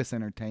Pictures, Davis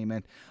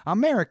Entertainment,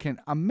 American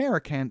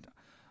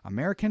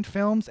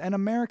Films, and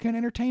American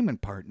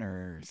Entertainment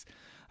Partners.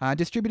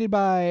 Distributed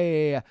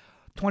by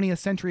 20th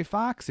Century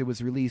Fox. It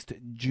was released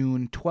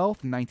June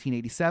 12th,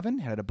 1987.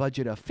 Had a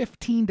budget of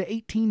 $15 to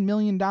 $18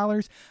 million.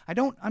 I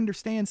don't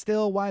understand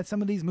still why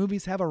some of these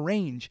movies have a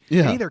range.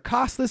 Yeah. It either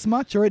cost this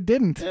much or it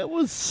didn't. It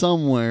was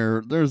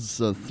somewhere. There's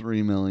a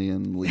 $3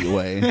 million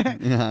leeway.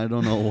 Yeah, I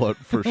don't know what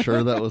for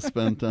sure that was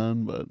spent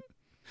on, but...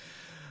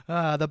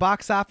 The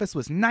box office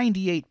was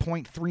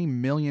 $98.3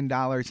 million,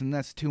 and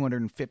that's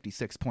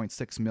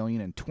 $256.6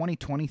 million in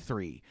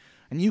 2023.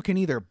 And you can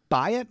either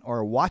buy it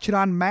or watch it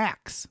on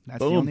Max. That's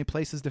the only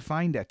places to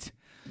find it.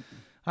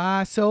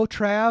 So,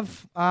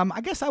 Trav, I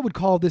guess I would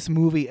call this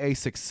movie a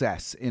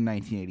success in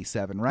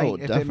 1987, right? Oh,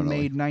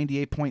 definitely. If it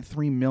made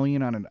 $98.3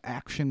 million on an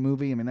action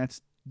movie, I mean,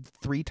 that's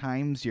 3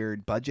 times your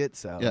budget.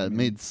 So yeah, it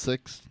made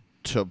 6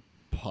 to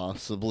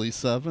possibly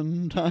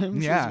 7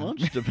 times Yeah. as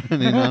much,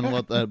 depending on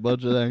what that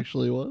budget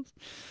actually was.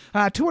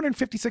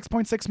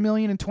 $256.6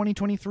 million in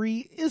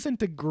 2023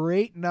 isn't a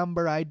great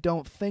number, I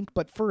don't think,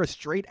 but for a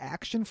straight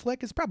action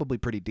flick, it's probably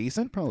pretty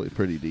decent. Probably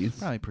pretty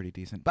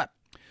decent. But,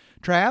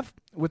 Trav,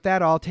 with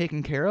that all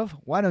taken care of,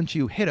 why don't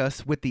you hit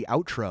us with the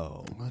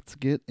outro? Let's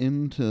get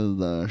into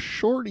the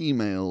short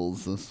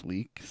emails this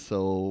week.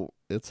 So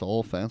it's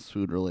all fast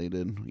food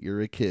related.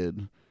 You're a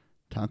kid.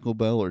 Taco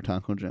Bell or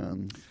Taco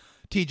John's?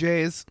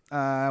 TJ's.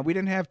 We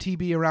didn't have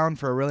TB around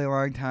for a really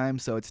long time,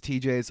 so it's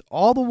TJ's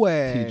all the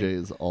way.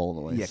 TJ's all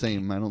the way. Yeah.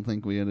 Same. I don't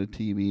think we had a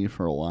TB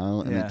for a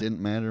while, and Yeah. it didn't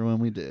matter when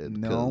we did.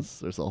 No. Because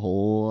there's a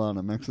whole lot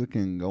of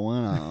Mexican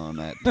going on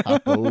at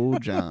Taco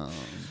John's.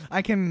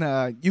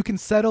 You can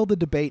settle the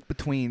debate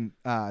between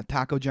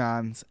Taco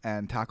John's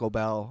and Taco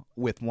Bell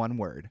with one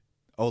word.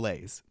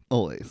 Olays.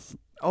 Olays.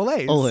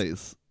 Olays.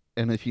 Olays.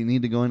 And if you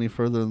need to go any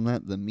further than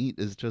that, the meat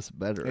is just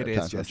better. It at is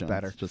Taco just John's.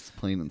 better. Just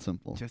plain and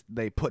simple. Just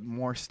they put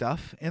more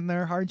stuff in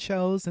their hard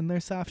shells and their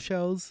soft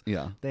shells.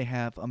 Yeah. They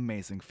have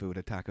amazing food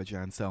at Taco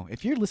John's. So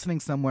if you're listening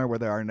somewhere where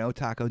there are no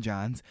Taco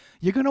John's,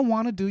 you're going to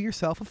want to do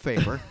yourself a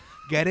favor.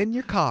 Get in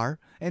your car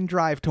and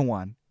drive to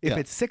one. If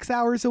it's 6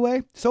 hours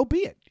away, so be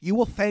it. You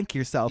will thank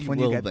yourself when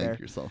you get there. You will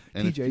thank yourself.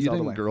 And if you TJ's all the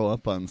didn't way. grow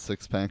up on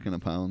 6-pack and a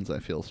pounds, I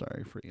feel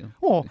sorry for you.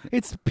 Well,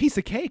 it's a piece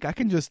of cake. I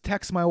can just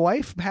text my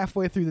wife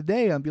halfway through the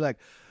day and be like,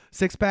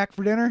 6-pack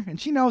for dinner,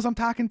 and she knows I'm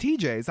talking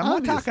TJ's. I'm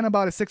not talking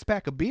about a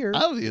 6-pack of beer.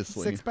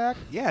 Obviously. 6-pack?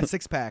 Yeah,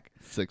 6-pack.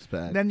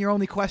 6-pack. Then your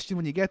only question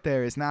when you get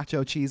there is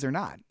nacho cheese or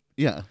not.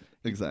 Yeah,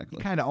 exactly.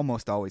 You kind of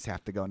almost always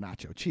have to go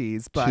nacho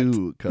cheese, but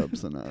 2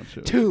 cups of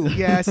nachos. 2,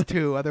 yes,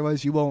 2.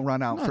 Otherwise, you won't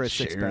run out Not for a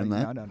sharing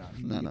 6-pack. that. No.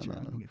 You No, can no, get your no,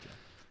 own. no. You can get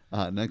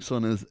your own. Next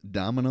one is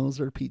Domino's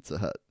or Pizza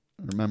Hut.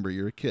 Remember,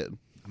 you're a kid.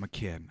 I'm a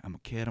kid.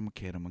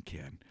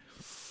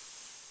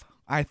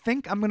 I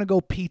think I'm going to go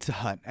Pizza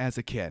Hut as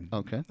a kid.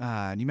 Okay.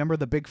 You remember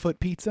the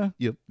Bigfoot pizza?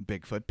 Yep.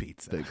 Bigfoot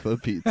pizza.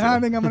 Bigfoot Pizza. I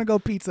think I'm going to go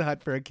Pizza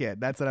Hut for a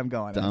kid. That's what I'm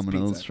going.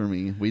 Domino's pizza. for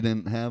me. We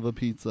didn't have a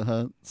Pizza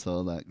Hut,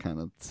 so that kind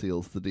of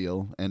seals the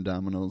deal. And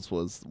Domino's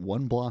was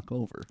 1 block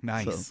over.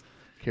 Nice. So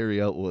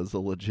carry-out was a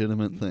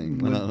legitimate thing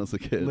when I was a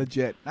kid.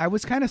 Legit. I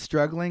was kind of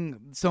struggling,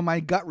 so my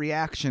gut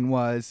reaction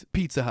was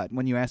Pizza Hut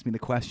when you asked me the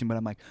question, but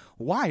I'm like,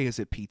 why is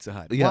it Pizza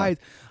Hut? Yeah. Why?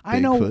 I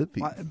know Bigfoot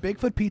pizza.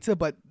 Bigfoot pizza,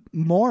 but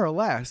more or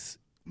less,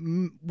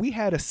 we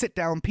had a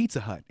sit-down Pizza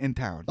Hut in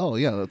town. Oh,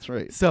 yeah, that's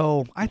right.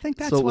 So I think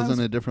that's so it why was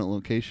in a different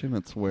location?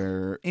 It's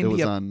where it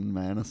was on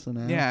Madison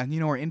Ave? Yeah, you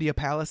know where India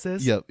Palace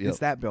is? Yep. It's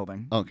that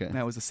building. Okay.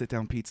 That was a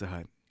sit-down Pizza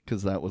Hut.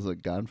 Because that was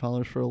at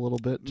Godfather's for a little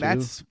bit, too?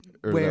 That's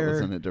or where... that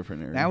was in a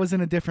different area? That was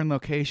in a different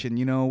location.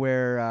 You know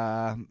where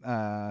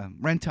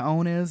Rent to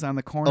Own is on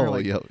the corner? Oh,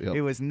 yep.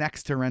 It was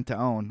next to Rent to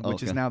Own,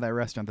 which is now that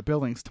restaurant. The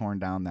building's torn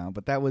down now.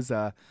 But that was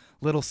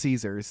Little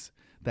Caesars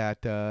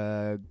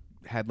that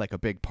had like a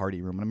big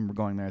party room. I remember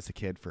going there as a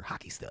kid for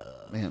hockey stuff.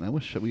 Man, I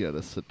wish we had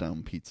a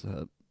sit-down Pizza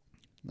Hut.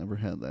 Never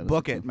had that.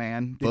 Book It,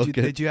 man. Book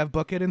Did you have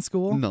Book It in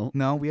school?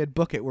 No. We had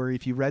Book It, where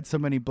if you read so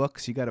many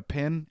books, you got a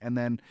pin, and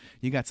then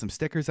you got some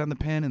stickers on the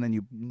pin, and then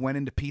you went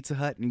into Pizza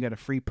Hut, and you got a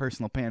free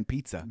personal pan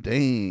pizza.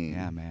 Dang.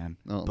 Yeah, man.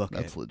 Oh, Book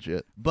that's It.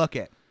 legit. Book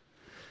It.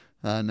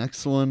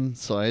 Next one.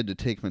 So I had to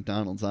take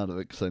McDonald's out of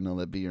it because I know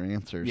that'd be your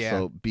answer. Yeah.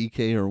 So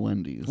BK or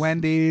Wendy's?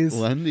 Wendy's.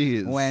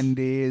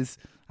 Wendy's.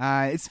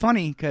 It's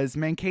funny because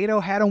Mankato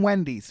had a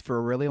Wendy's for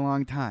a really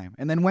long time.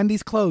 And then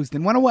Wendy's closed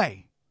and went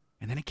away.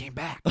 And then it came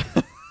back.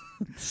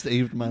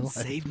 Saved my life.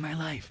 Saved my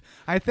life.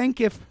 I think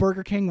if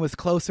Burger King was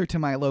closer to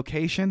my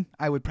location,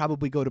 I would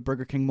probably go to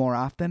Burger King more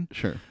often.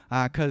 Sure.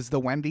 Because the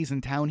Wendy's in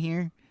town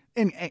here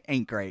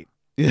ain't great.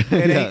 It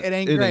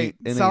ain't great.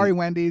 Sorry,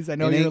 Wendy's. I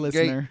know you're a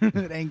listener.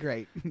 It ain't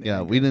great. We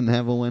didn't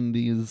have a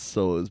Wendy's,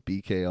 so it was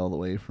BK all the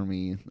way for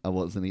me. I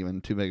wasn't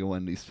even too big a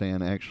Wendy's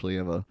fan. I actually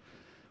have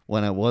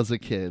when I was a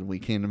kid, we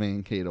came to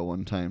Mankato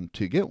one time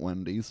to get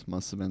Wendy's.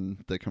 Must have been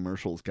the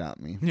commercials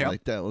got me. Yep.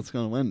 Like, Dad, let's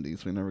go to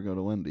Wendy's. We never go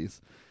to Wendy's.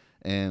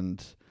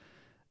 And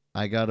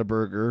I got a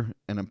burger,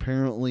 and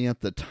apparently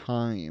at the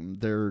time,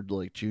 their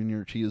like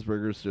junior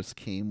cheeseburgers just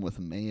came with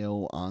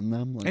mayo on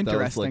them. Like that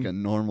was like a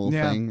normal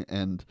thing,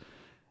 and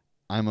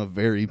I'm a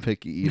very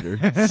picky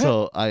eater.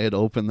 So I had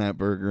opened that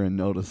burger and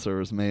noticed there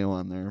was mayo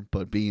on there,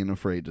 but being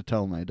afraid to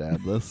tell my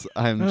dad this,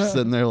 I'm just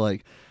sitting there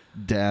like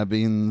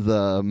dabbing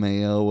the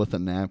mayo with a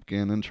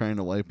napkin and trying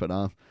to wipe it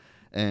off.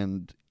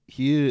 And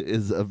he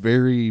is a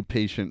very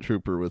patient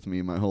trooper with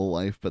me my whole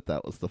life, but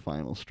that was the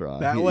final straw.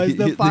 That was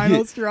the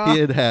final straw? He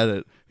had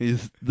it.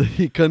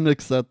 He couldn't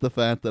accept the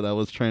fact that I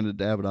was trying to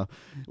dab it off.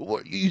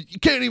 You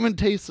can't even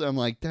taste it. I'm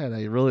like, Dad,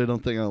 I really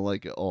don't think I'll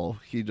like it. Oh,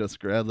 he just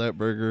grabbed that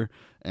burger,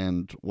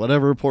 and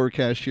whatever poor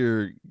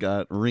cashier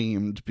got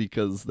reamed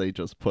because they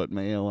just put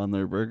mayo on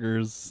their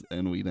burgers,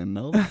 and we didn't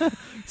know that.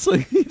 So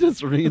he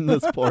just reamed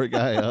this poor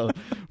guy out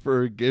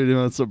for giving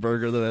us a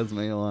burger that has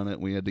mayo on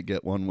it. We had to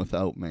get one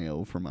without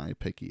mayo for my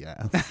picky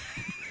ass.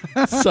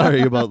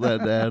 Sorry about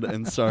that, Dad,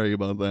 and sorry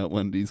about that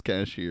Wendy's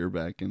cashier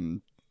back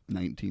in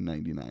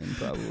 1999,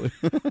 probably.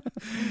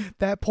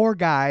 That poor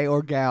guy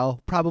or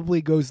gal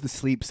probably goes to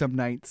sleep some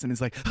nights and is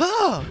like,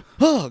 oh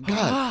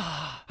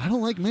God, I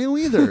don't like mayo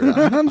either.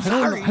 I'm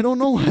sorry. I don't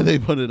know why they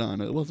put it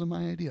on. It wasn't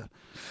my idea.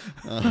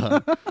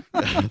 So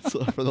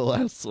for the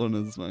last one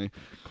is my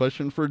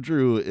question for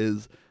Drew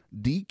is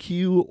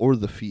DQ or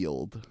the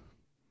field?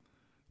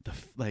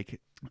 Anything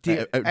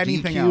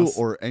DQ else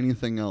or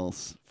anything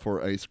else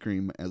for ice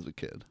cream as a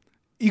kid?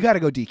 You got to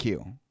go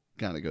DQ.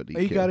 Gotta go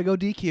DQ. You got to go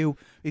DQ.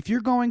 If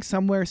you're going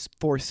somewhere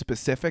for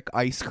specific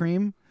ice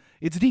cream,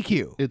 it's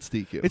DQ. It's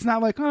DQ. It's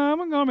not like, I'm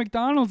going to go to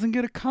McDonald's and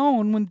get a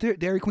cone when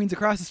Dairy Queen's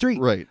across the street.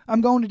 Right. I'm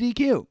going to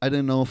DQ. I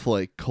didn't know if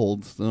like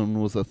Cold Stone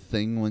was a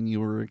thing when you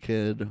were a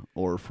kid,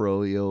 or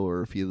Froyo,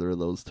 or if either of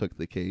those took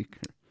the cake.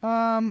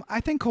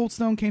 I think Cold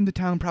Stone came to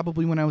town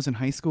probably when I was in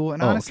high school,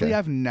 and honestly,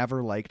 I've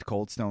never liked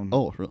Cold Stone.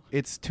 Oh, really?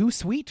 It's too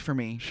sweet for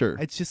me. Sure.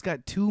 It's just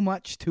got too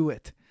much to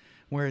it.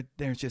 Where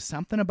there's just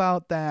something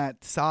about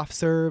that soft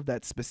serve,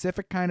 that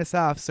specific kind of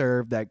soft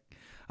serve that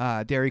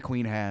Dairy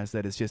Queen has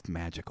that is just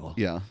magical.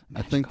 Yeah, magical.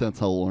 I think that's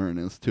how Lauren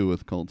is too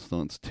with Cold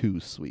Stone. It's too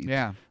sweet.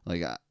 Yeah.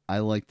 Like I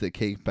like the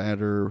cake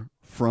batter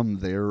from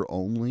there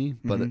only,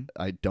 but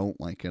I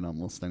don't like it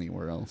almost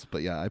anywhere else.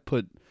 But yeah, I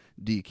put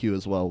DQ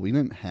as well. We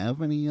didn't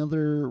have any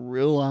other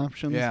real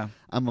options. Yeah.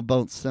 I'm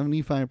about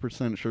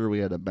 75% sure we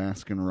had a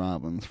Baskin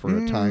Robbins for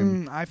a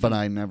time, but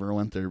I never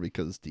went there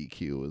because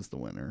DQ was the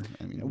winner.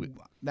 I mean,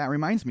 that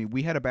reminds me,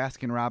 we had a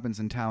Baskin Robbins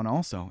in town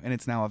also, and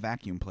it's now a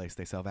vacuum place.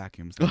 They sell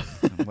vacuums, so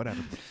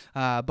whatever.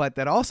 But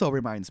that also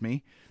reminds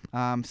me,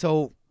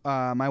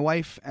 my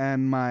wife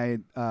and my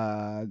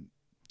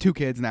 2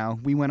 kids now,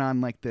 we went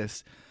on like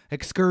this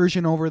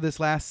excursion over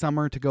this last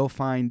summer to go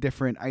find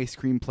different ice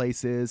cream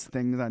places,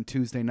 things on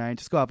Tuesday night,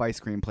 just go have ice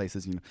cream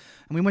places, And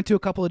we went to a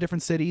couple of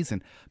different cities,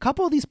 and a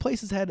couple of these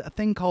places had a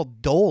thing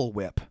called Dole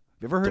Whip. Have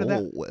you ever heard of that?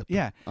 Dole Whip?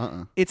 Yeah.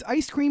 It's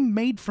ice cream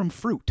made from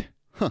fruit,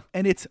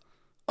 and it's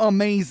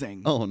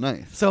amazing. Oh,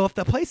 nice. So if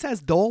the place has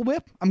Dole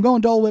Whip, I'm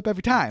going Dole Whip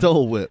every time.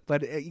 Dole Whip.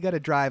 But you got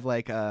to drive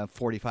like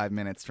 45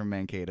 minutes from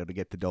Mankato to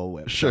get to Dole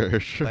Whip. Sure.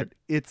 But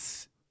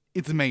it's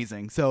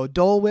amazing. So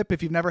Dole Whip,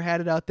 if you've never had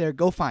it out there,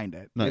 go find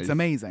it. Nice. It's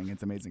amazing.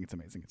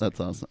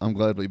 That's awesome. I'm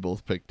glad we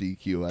both picked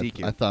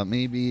DQ. I thought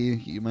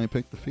maybe you might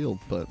pick the field,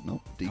 but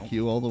nope,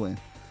 DQ all the way.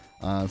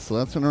 So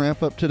that's going to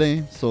wrap up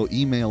today. So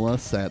email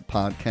us at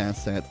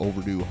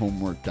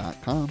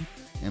podcast@overduehomework.com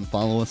and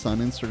follow us on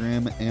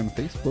Instagram and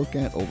Facebook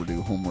at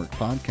Overdue Homework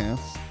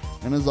Podcast.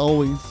 And as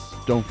always,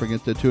 don't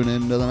forget to tune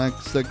in to the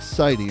next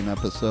exciting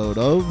episode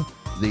of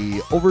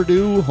the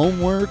Overdue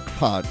Homework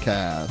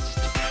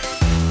Podcast.